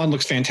 I mean, Yvonne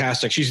looks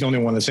fantastic. She's the only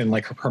one that's in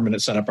like her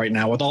permanent setup right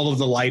now with all of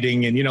the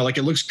lighting and,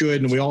 it looks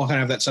good. And we all kind of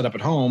have that setup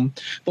at home,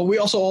 but we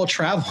also all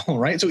travel,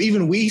 right? So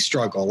even we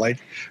struggle. Like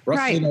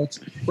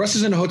Russ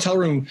is in a hotel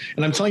room,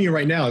 and I'm telling you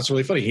right now, it's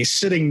really funny. He's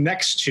sitting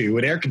next to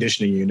an air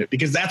conditioning unit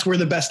because that's where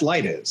the best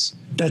light is.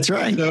 That's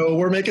right. So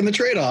we're making the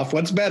trade-off.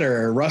 What's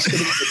better, Russ sitting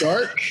in the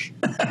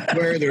dark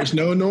where there's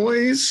no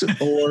noise,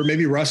 or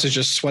maybe Russ is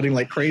just sweating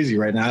like crazy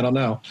right now? I don't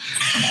know.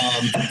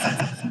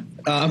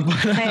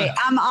 Hey,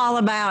 I'm all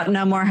about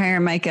no more hair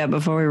and makeup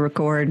before we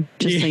record.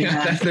 Just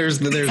there's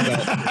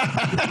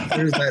that.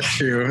 There's that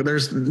too.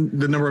 There's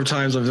the number of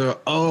times I'm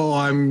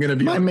going to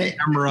be on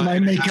camera. My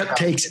makeup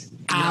takes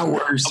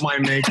hours. My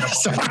makeup.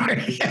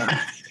 Sorry.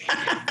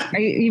 Are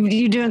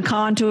you doing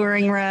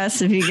contouring,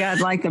 Russ? Have you got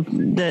like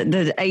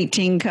the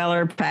 18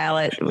 color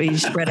palette where you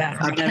spread out?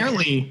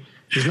 Apparently,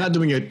 he's not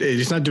doing a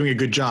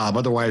good job.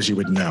 Otherwise, you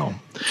would know.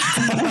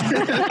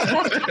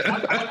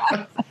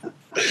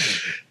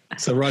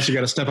 So, Russ, you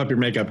got to step up your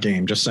makeup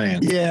game. Just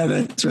saying. Yeah,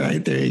 that's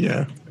right. There you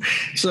go.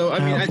 So, I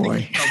mean, I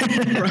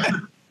think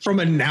from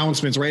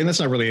announcements, right? And that's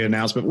not really an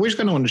announcement. We just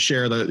kind of want to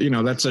share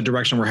that, that's the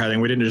direction we're heading.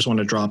 We didn't just want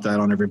to drop that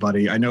on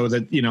everybody. I know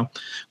that,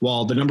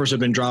 while the numbers have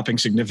been dropping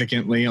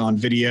significantly on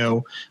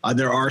video,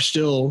 there are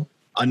still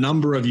a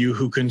number of you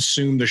who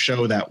consume the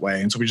show that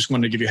way. And so we just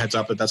wanted to give you a heads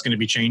up that that's going to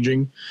be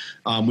changing.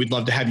 We'd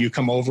love to have you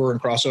come over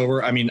and cross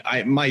over. I mean,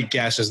 my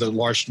guess is that a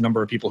large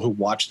number of people who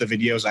watch the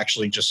videos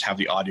actually just have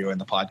the audio in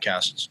the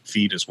podcast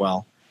feed as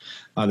well.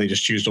 They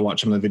just choose to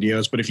watch some of the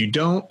videos. But if you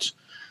don't,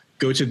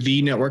 go to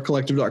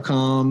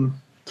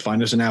thenetworkcollective.com,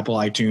 find us in Apple,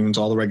 iTunes,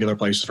 all the regular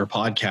places for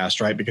podcasts,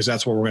 right? Because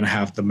that's where we're going to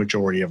have the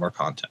majority of our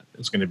content.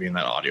 It's going to be in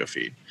that audio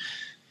feed.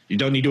 You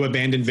don't need to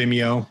abandon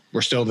Vimeo.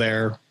 We're still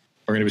there.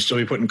 We're going to still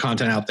be putting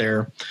content out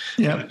there.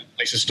 Yeah.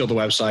 Place is still the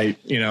website,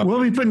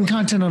 We'll be putting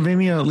content on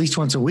Vimeo at least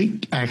once a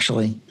week,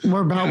 actually.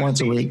 We're about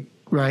once a week,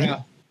 right?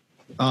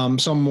 Yeah.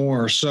 Some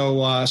more.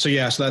 So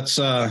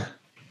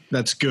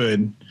that's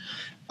good.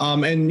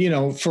 And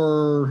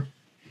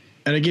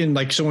again,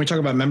 like, so when we talk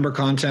about member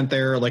content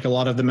there, like a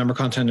lot of the member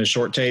content is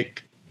short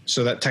take.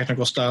 So that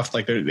technical stuff,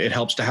 like it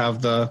helps to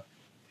have the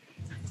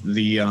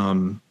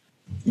video,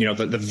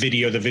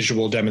 the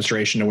visual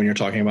demonstration of when you're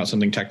talking about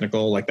something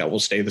technical, like that will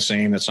stay the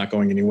same. That's not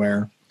going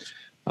anywhere.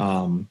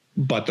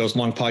 But those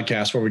long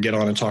podcasts where we get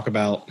on and talk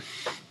about,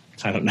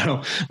 I don't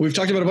know, we've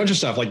talked about a bunch of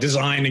stuff like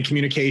design and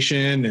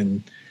communication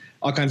and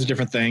all kinds of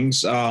different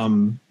things.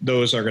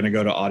 Those are going to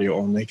go to audio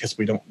only because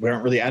we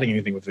aren't really adding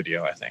anything with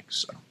video, I think.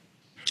 So.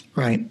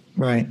 Right.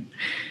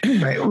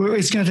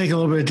 It's going to take a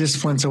little bit of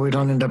discipline so we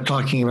don't end up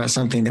talking about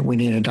something that we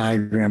need a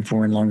diagram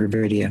for in longer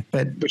video.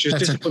 Which is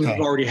discipline we've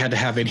already had to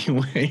have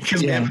anyway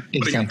because we have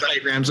putting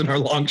diagrams in our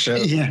long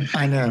shows. Yeah,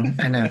 I know.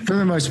 For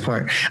the most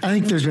part, I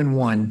think there's been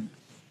one,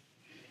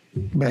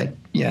 but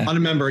yeah. On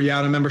a member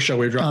show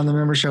we dropped. On the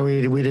member show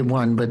we did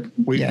one, but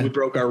we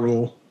broke our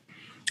rule.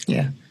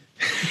 Yeah.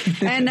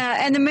 And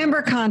the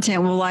member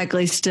content will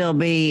likely still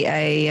be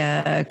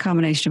a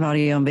combination of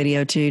audio and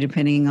video too,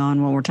 depending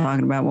on what we're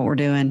talking about, what we're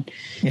doing.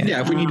 Yeah,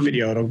 if we need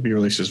video, it'll be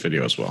released as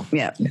video as well.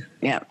 Yeah.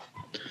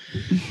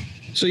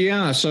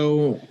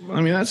 So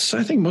I mean, that's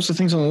I think most of the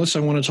things on the list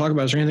I want to talk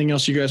about. Is there anything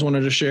else you guys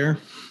wanted to share?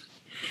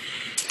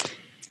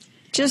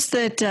 Just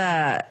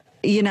that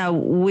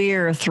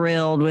we're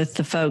thrilled with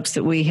the folks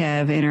that we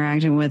have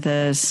interacting with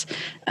us.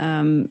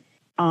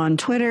 On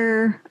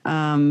Twitter,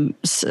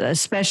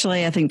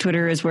 especially, I think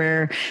Twitter is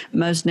where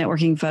most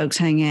networking folks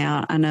hang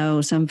out. I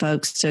know some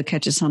folks still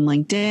catch us on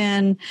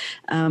LinkedIn.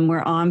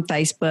 We're on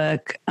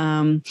Facebook.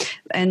 And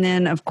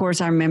then, of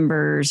course, our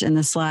members in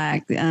the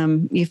Slack.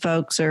 You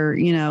folks are,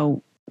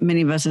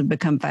 many of us have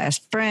become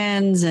fast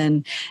friends,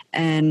 and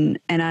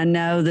I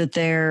know that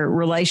there are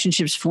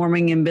relationships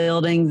forming and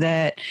building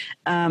that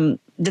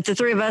that the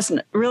three of us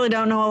really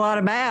don't know a lot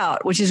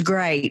about, which is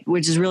great,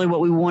 which is really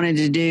what we wanted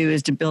to do,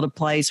 is to build a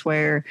place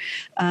where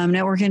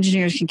network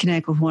engineers can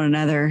connect with one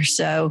another.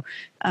 So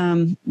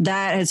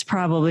that has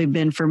probably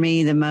been, for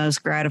me, the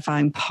most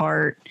gratifying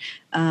part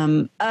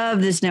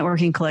of this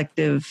networking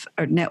collective,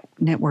 or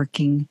network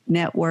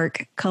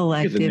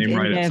collective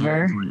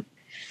endeavor.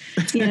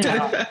 It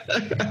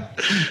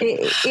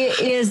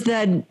is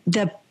the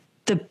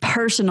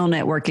personal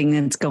networking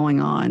that's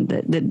going on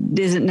that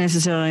doesn't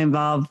necessarily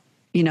involve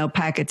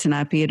packets and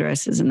IP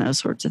addresses and those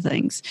sorts of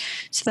things.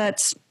 So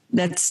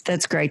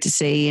that's great to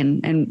see,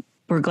 and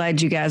we're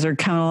glad you guys are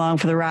coming along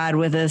for the ride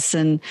with us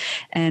and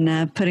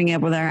putting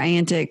up with our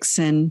antics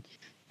and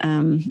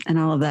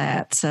all of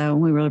that. So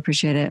we really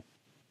appreciate it.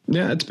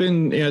 Yeah, it's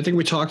been. I think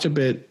we talked a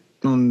bit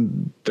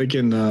on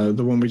again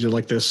the one we did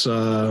like this 6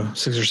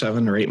 or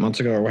 7 or 8 months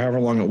ago or however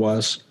long it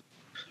was,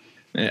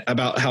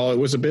 about how it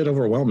was a bit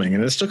overwhelming,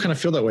 and it still kind of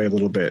feel that way a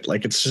little bit.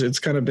 Like it's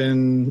kind of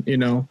been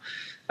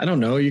I don't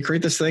know, you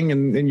create this thing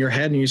in your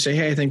head and you say,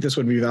 hey, I think this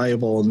would be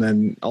valuable. And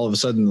then all of a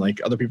sudden,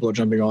 like, other people are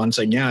jumping on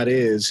saying, yeah, it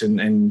is.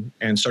 And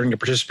starting to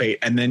participate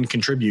and then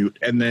contribute.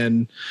 And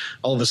then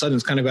all of a sudden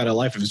it's kind of got a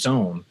life of its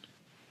own.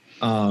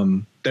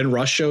 Then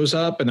Russ shows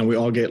up and then we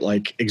all get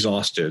like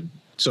exhausted.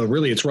 So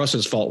really it's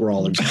Russ's fault we're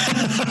all exhausted.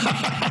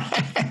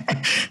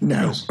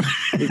 No.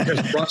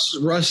 Because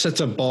Russ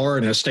sets a bar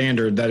and a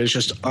standard that is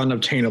just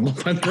unobtainable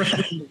by the rest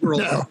of the world.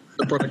 No.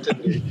 The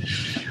productivity.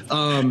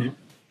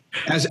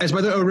 As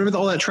by the way, remember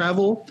all that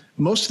travel?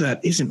 Most of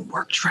that isn't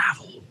work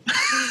travel.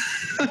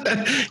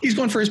 He's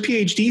going for his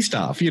PhD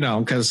stuff,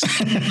 because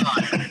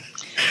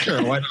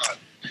sure, why not?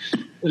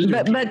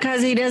 But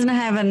because he doesn't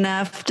have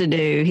enough to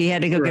do, he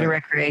had to go get a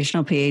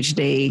recreational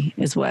PhD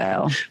as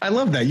well. I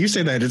love that. You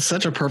say that. It's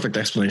such a perfect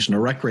explanation, a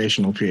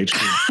recreational PhD.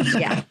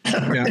 Yeah.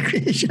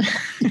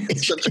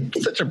 It's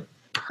such a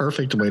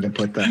perfect way to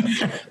put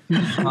that.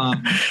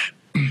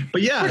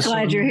 But yeah. We're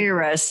glad you're here,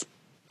 Russ.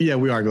 Yeah,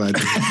 we are glad.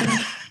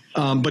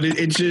 But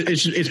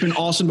it's been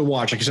awesome to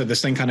watch. Like I said,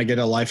 this thing kind of get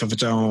a life of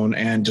its own,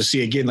 and to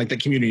see again, like the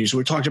community. So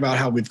we talked about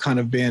how we've kind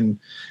of been,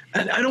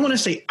 I don't want to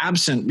say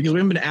absent because we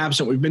haven't been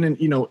absent. We've been,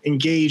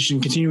 engaged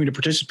and continuing to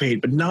participate,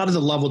 but not at the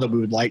level that we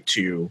would like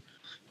to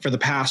for the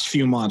past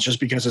few months, just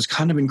because it's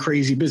kind of been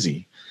crazy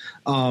busy.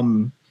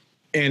 And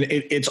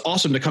it's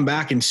awesome to come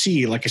back and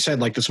see, like I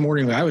said, like this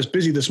morning, I was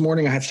busy this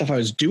morning. I had stuff I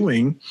was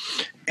doing,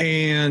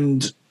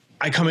 and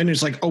I come in and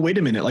it's like, oh, wait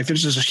a minute. Like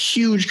there's this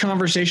huge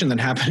conversation that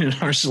happened in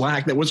our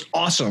Slack that was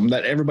awesome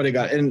that everybody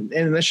got. And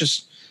that's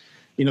just,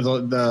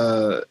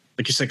 the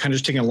like you said, kind of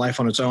just taking a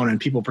life on its own and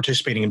people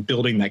participating and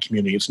building that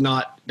community. It's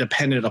not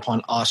dependent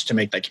upon us to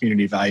make that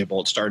community valuable.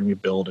 It's starting to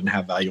build and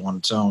have value on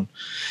its own.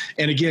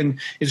 And again,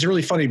 it's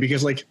really funny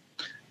because like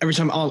every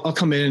time I'll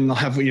come in and I'll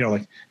have,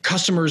 like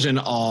customers in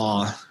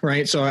awe,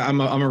 right? So I'm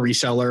a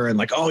reseller and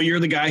like, oh, you're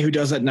the guy who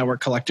does that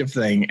network collective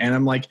thing. And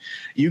I'm like,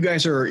 you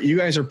guys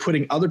are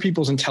putting other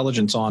people's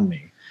intelligence on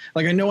me.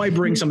 Like, I know I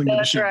bring something to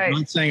the show. Right. I'm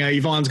not saying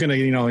Yvonne's going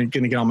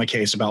to get on my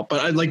case about,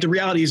 but like the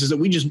reality is that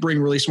we just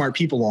bring really smart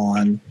people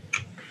on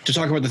to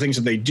talk about the things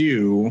that they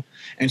do.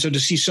 And so to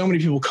see so many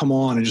people come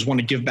on and just want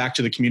to give back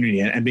to the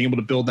community and being able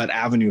to build that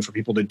avenue for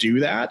people to do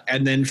that,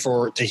 and then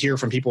to hear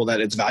from people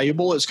that it's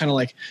valuable, is kind of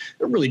like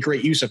a really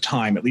great use of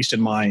time, at least in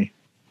my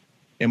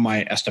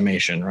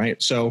estimation,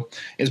 right? So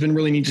it's been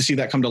really neat to see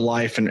that come to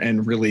life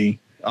and really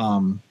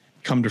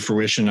come to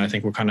fruition. I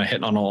think we're kind of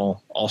hitting on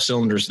all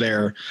cylinders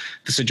there.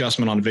 This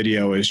adjustment on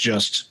video is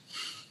just,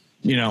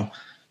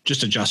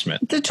 just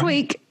adjustment. The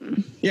tweak.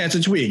 Yeah, it's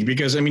a tweak,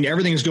 because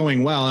everything's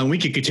going well and we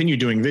could continue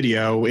doing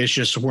video. It's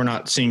just we're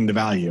not seeing the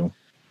value.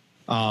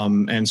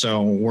 And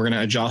so we're going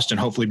to adjust and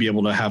hopefully be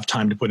able to have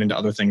time to put into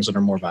other things that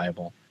are more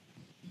valuable.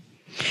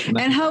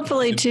 And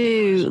hopefully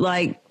too,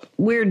 like,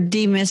 we're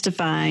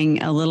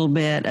demystifying a little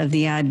bit of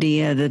the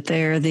idea that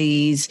there are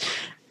these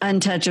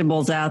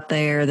untouchables out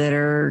there that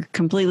are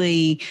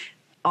completely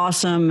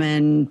awesome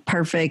and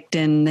perfect,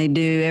 and they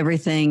do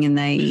everything, and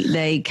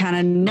they kind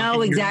of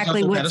know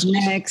exactly what's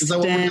next. Is that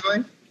what we're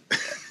doing?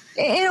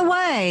 In a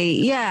way,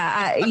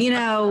 yeah.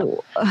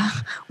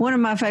 One of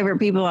my favorite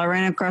people, I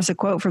ran across a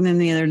quote from them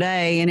the other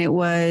day, and it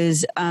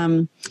was,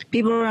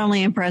 people are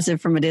only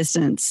impressive from a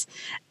distance.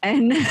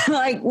 And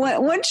like,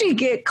 once you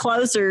get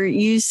closer,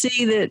 you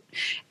see that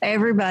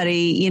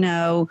everybody,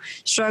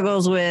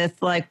 struggles with,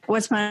 like,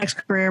 what's my next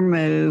career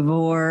move?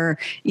 Or,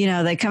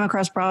 they come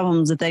across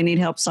problems that they need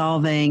help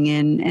solving.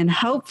 And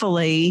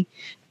hopefully,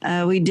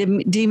 we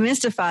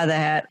demystify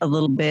that a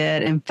little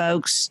bit, and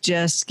folks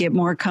just get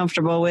more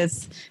comfortable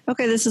with,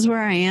 okay, this is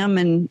where I am,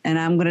 and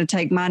I'm going to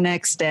take my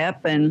next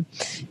step. And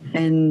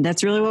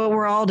that's really what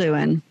we're all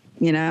doing,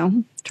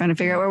 trying to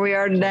figure out where we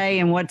are today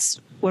and what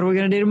are we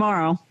going to do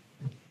tomorrow.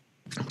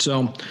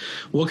 So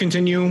we'll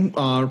continue.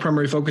 Our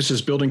primary focus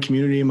is building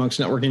community amongst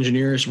network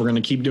engineers. We're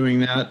going to keep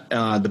doing that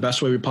the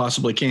best way we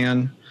possibly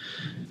can,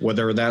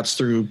 whether that's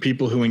through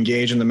people who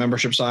engage in the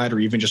membership side, or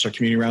even just our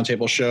community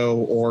roundtable show,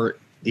 or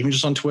even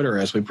just on Twitter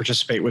as we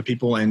participate with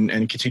people and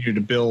continue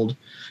to build,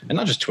 and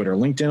not just Twitter,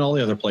 LinkedIn, all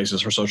the other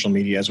places for social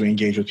media, as we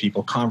engage with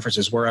people,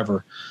 conferences,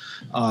 wherever.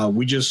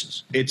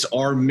 It's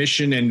our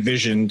mission and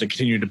vision to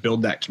continue to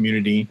build that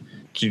community,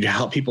 to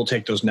help people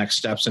take those next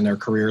steps in their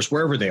careers,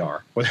 wherever they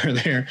are, whether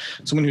they're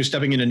someone who's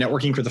stepping into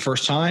networking for the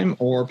first time,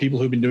 or people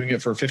who've been doing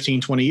it for 15,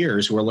 20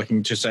 years who are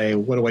looking to say,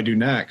 what do I do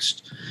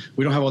next?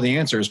 We don't have all the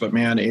answers, but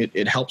man,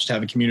 it helps to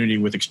have a community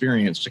with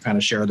experience to kind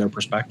of share their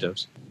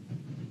perspectives.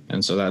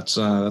 And so that's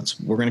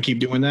we're going to keep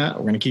doing that.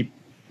 We're going to keep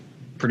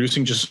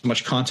producing just as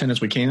much content as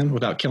we can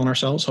without killing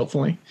ourselves,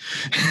 hopefully.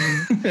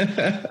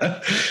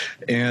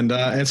 and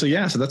so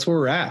that's where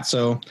we're at.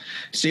 So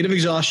state of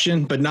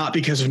exhaustion, but not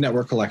because of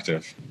Network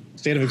Collective.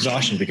 State of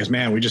exhaustion because,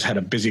 man, we just had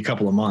a busy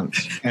couple of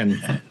months,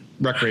 and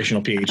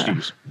recreational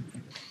PhDs.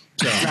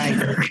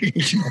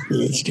 Recreational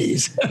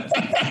PhDs.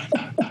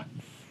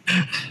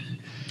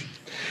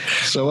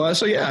 So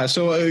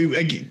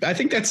I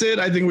think that's it.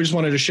 I think we just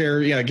wanted to share,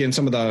 again,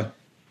 some of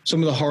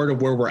the heart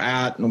of where we're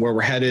at and where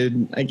we're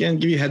headed. Again,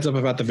 give you a heads up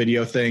about the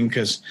video thing,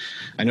 because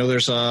I know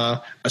there's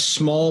a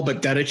small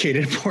but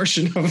dedicated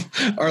portion of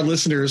our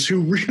listeners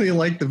who really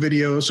like the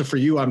video. So for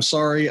you, I'm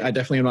sorry. I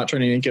definitely am not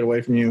trying to yank it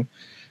away from you.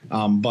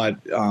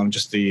 But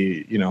just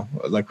the,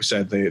 like we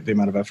said, the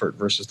amount of effort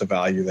versus the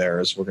value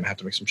there is we're going to have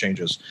to make some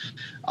changes.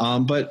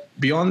 But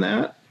beyond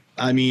that,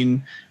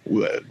 2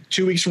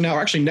 weeks from now,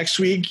 or actually next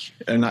week,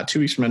 and not 2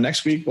 weeks from now,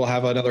 next week, we'll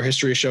have another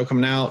history show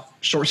coming out.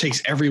 Short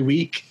takes every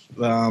week.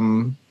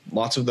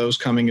 Lots of those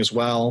coming as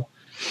well.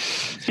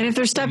 And if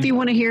there's stuff you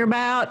want to hear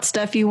about,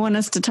 stuff you want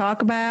us to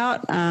talk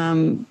about,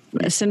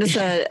 send us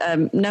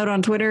a note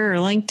on Twitter or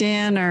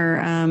LinkedIn,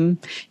 or,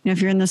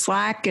 if you're in the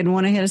Slack and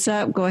want to hit us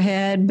up, go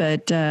ahead.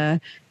 But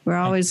we're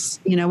always,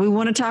 we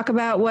want to talk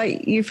about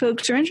what you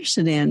folks are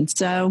interested in.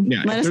 So let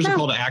us know. If there's a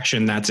call to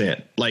action, that's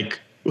it. Like,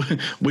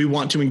 we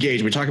want to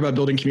engage. We talk about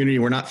building community.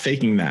 We're not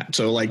faking that.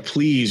 So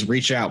please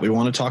reach out. We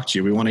want to talk to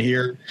you. We want to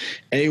hear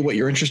what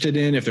you're interested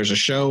in. If there's a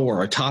show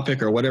or a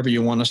topic or whatever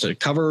you want us to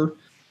cover,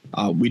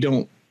 we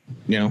don't,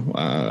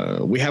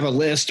 we have a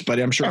list, but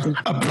I'm sure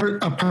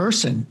a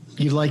person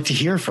you'd like to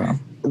hear from.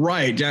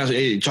 Right. Yeah.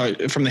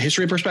 From the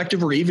history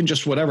perspective, or even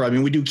just whatever.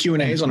 We do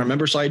Q&As on our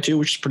member side too,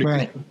 which is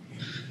pretty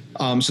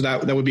cool. So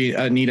that would be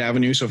a neat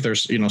avenue. So if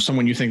there's,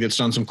 someone you think that's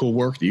done some cool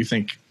work that you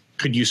think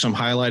could use some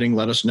highlighting,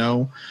 let us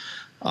know.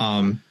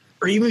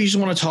 Or even if you just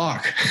want to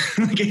talk,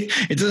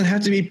 it doesn't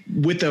have to be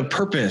with a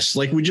purpose.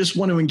 We just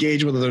want to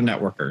engage with other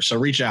networkers. So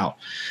reach out,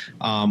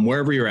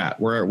 wherever you're at.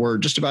 We're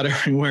just about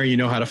everywhere. You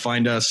know how to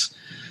find us.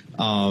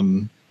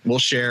 We'll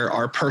share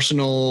our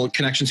personal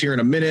connections here in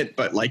a minute,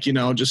 but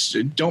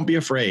just don't be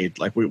afraid.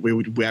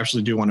 We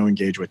actually do want to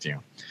engage with you.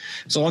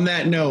 So on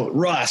that note,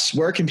 Russ,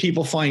 where can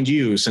people find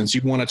you, since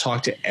you want to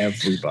talk to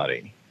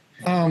everybody?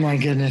 Oh my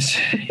goodness.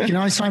 You can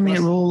always find me at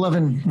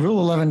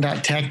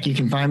rule11.tech. You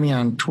can find me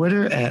on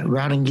Twitter at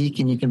Routing Geek,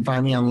 and you can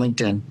find me on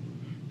LinkedIn.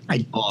 I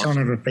don't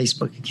have a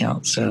Facebook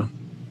account, so.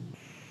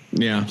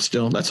 Yeah,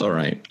 still, that's all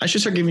right. I should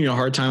start giving you a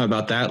hard time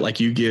about that. Like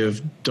you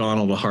give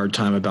Donald a hard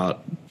time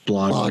about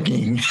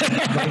blogging.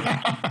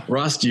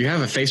 Russ, do you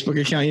have a Facebook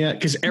account yet?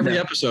 Because every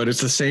episode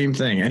it's the same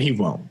thing, and he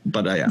won't.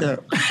 But yeah, No.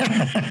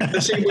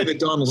 the same way that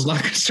Donald's not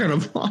going to start a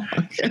blog.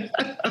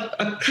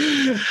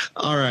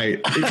 All right,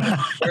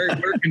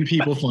 where can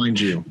people find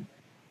you?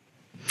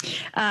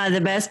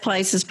 The best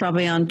place is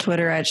probably on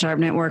Twitter at Sharp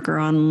Network or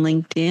on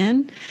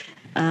LinkedIn.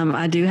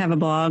 I do have a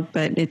blog,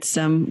 but it's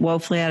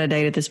woefully out of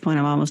date at this point.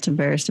 I'm almost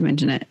embarrassed to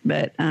mention it.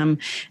 But that's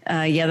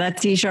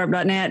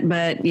csharp.net.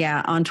 But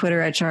yeah, on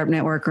Twitter at Sharp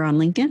Network or on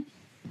LinkedIn.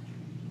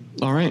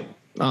 All right.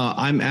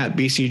 I'm at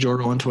BC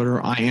Jordan on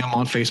Twitter. I am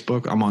on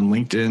Facebook. I'm on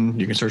LinkedIn.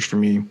 You can search for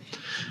me.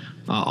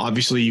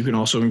 Obviously, you can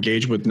also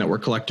engage with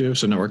Network Collective.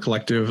 So Network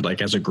Collective,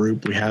 like as a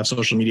group, we have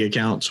social media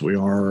accounts. We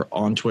are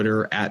on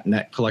Twitter at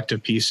Net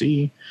Collective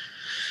PC.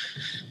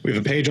 We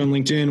have a page on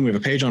LinkedIn. We have a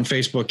page on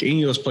Facebook.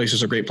 Any of those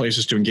places are great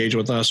places to engage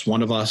with us.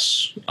 One of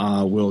us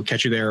will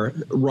catch you there.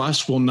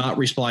 Russ will not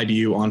reply to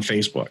you on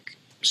Facebook.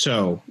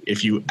 So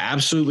if you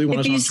absolutely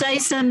want to... If you say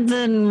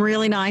something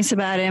really nice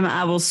about him,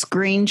 I will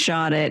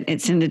screenshot it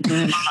and send it to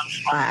him on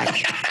Slack.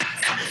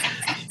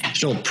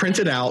 She'll print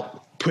it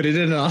out, put it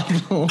in an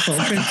envelope.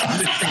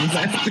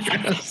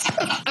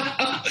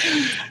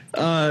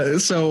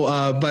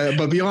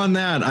 But beyond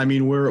that, I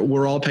mean,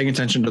 we're all paying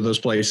attention to those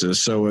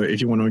places. So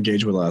if you want to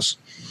engage with us,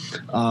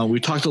 we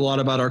talked a lot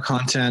about our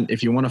content.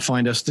 If you want to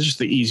find us, this is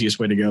the easiest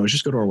way to go. Is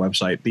just go to our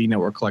website,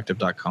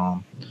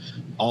 thenetworkcollective.com.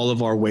 All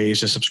of our ways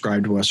to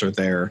subscribe to us are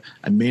there.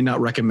 I may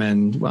not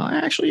recommend,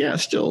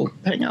 still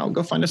hang out.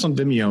 Go find us on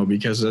Vimeo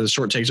because the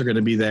short takes are going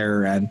to be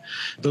there, and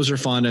those are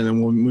fun. And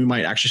then we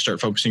might actually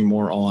start focusing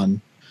more on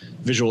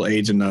visual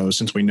aids in those,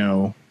 since we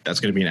know that's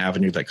going to be an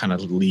avenue that kind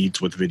of leads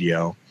with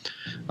video.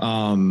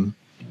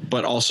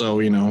 But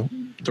also,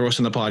 throw us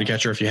in the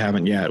podcatcher if you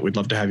haven't yet. We'd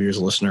love to have you as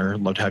a listener.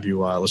 Love to have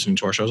you listening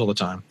to our shows all the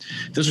time.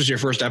 If this was your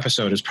first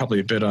episode, it's probably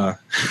a bit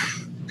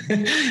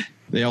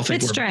they all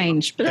think it's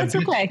strange, but that's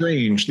okay.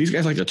 Strange. These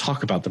guys like to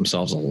talk about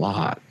themselves a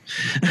lot.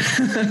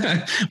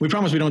 We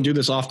promise we don't do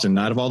this often.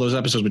 Out of all those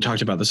episodes we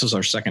talked about, this is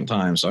our second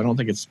time, so I don't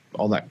think it's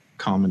all that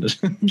common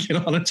to get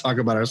on and talk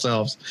about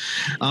ourselves.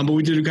 But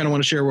we do kind of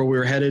want to share where we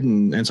were headed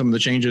and some of the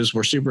changes.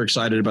 We're super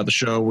excited about the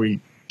show. We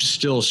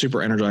still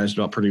super energized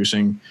about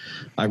producing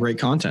great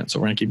content, so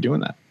we're going to keep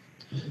doing that.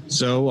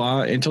 So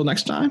until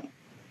next time,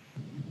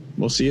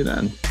 we'll see you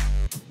then.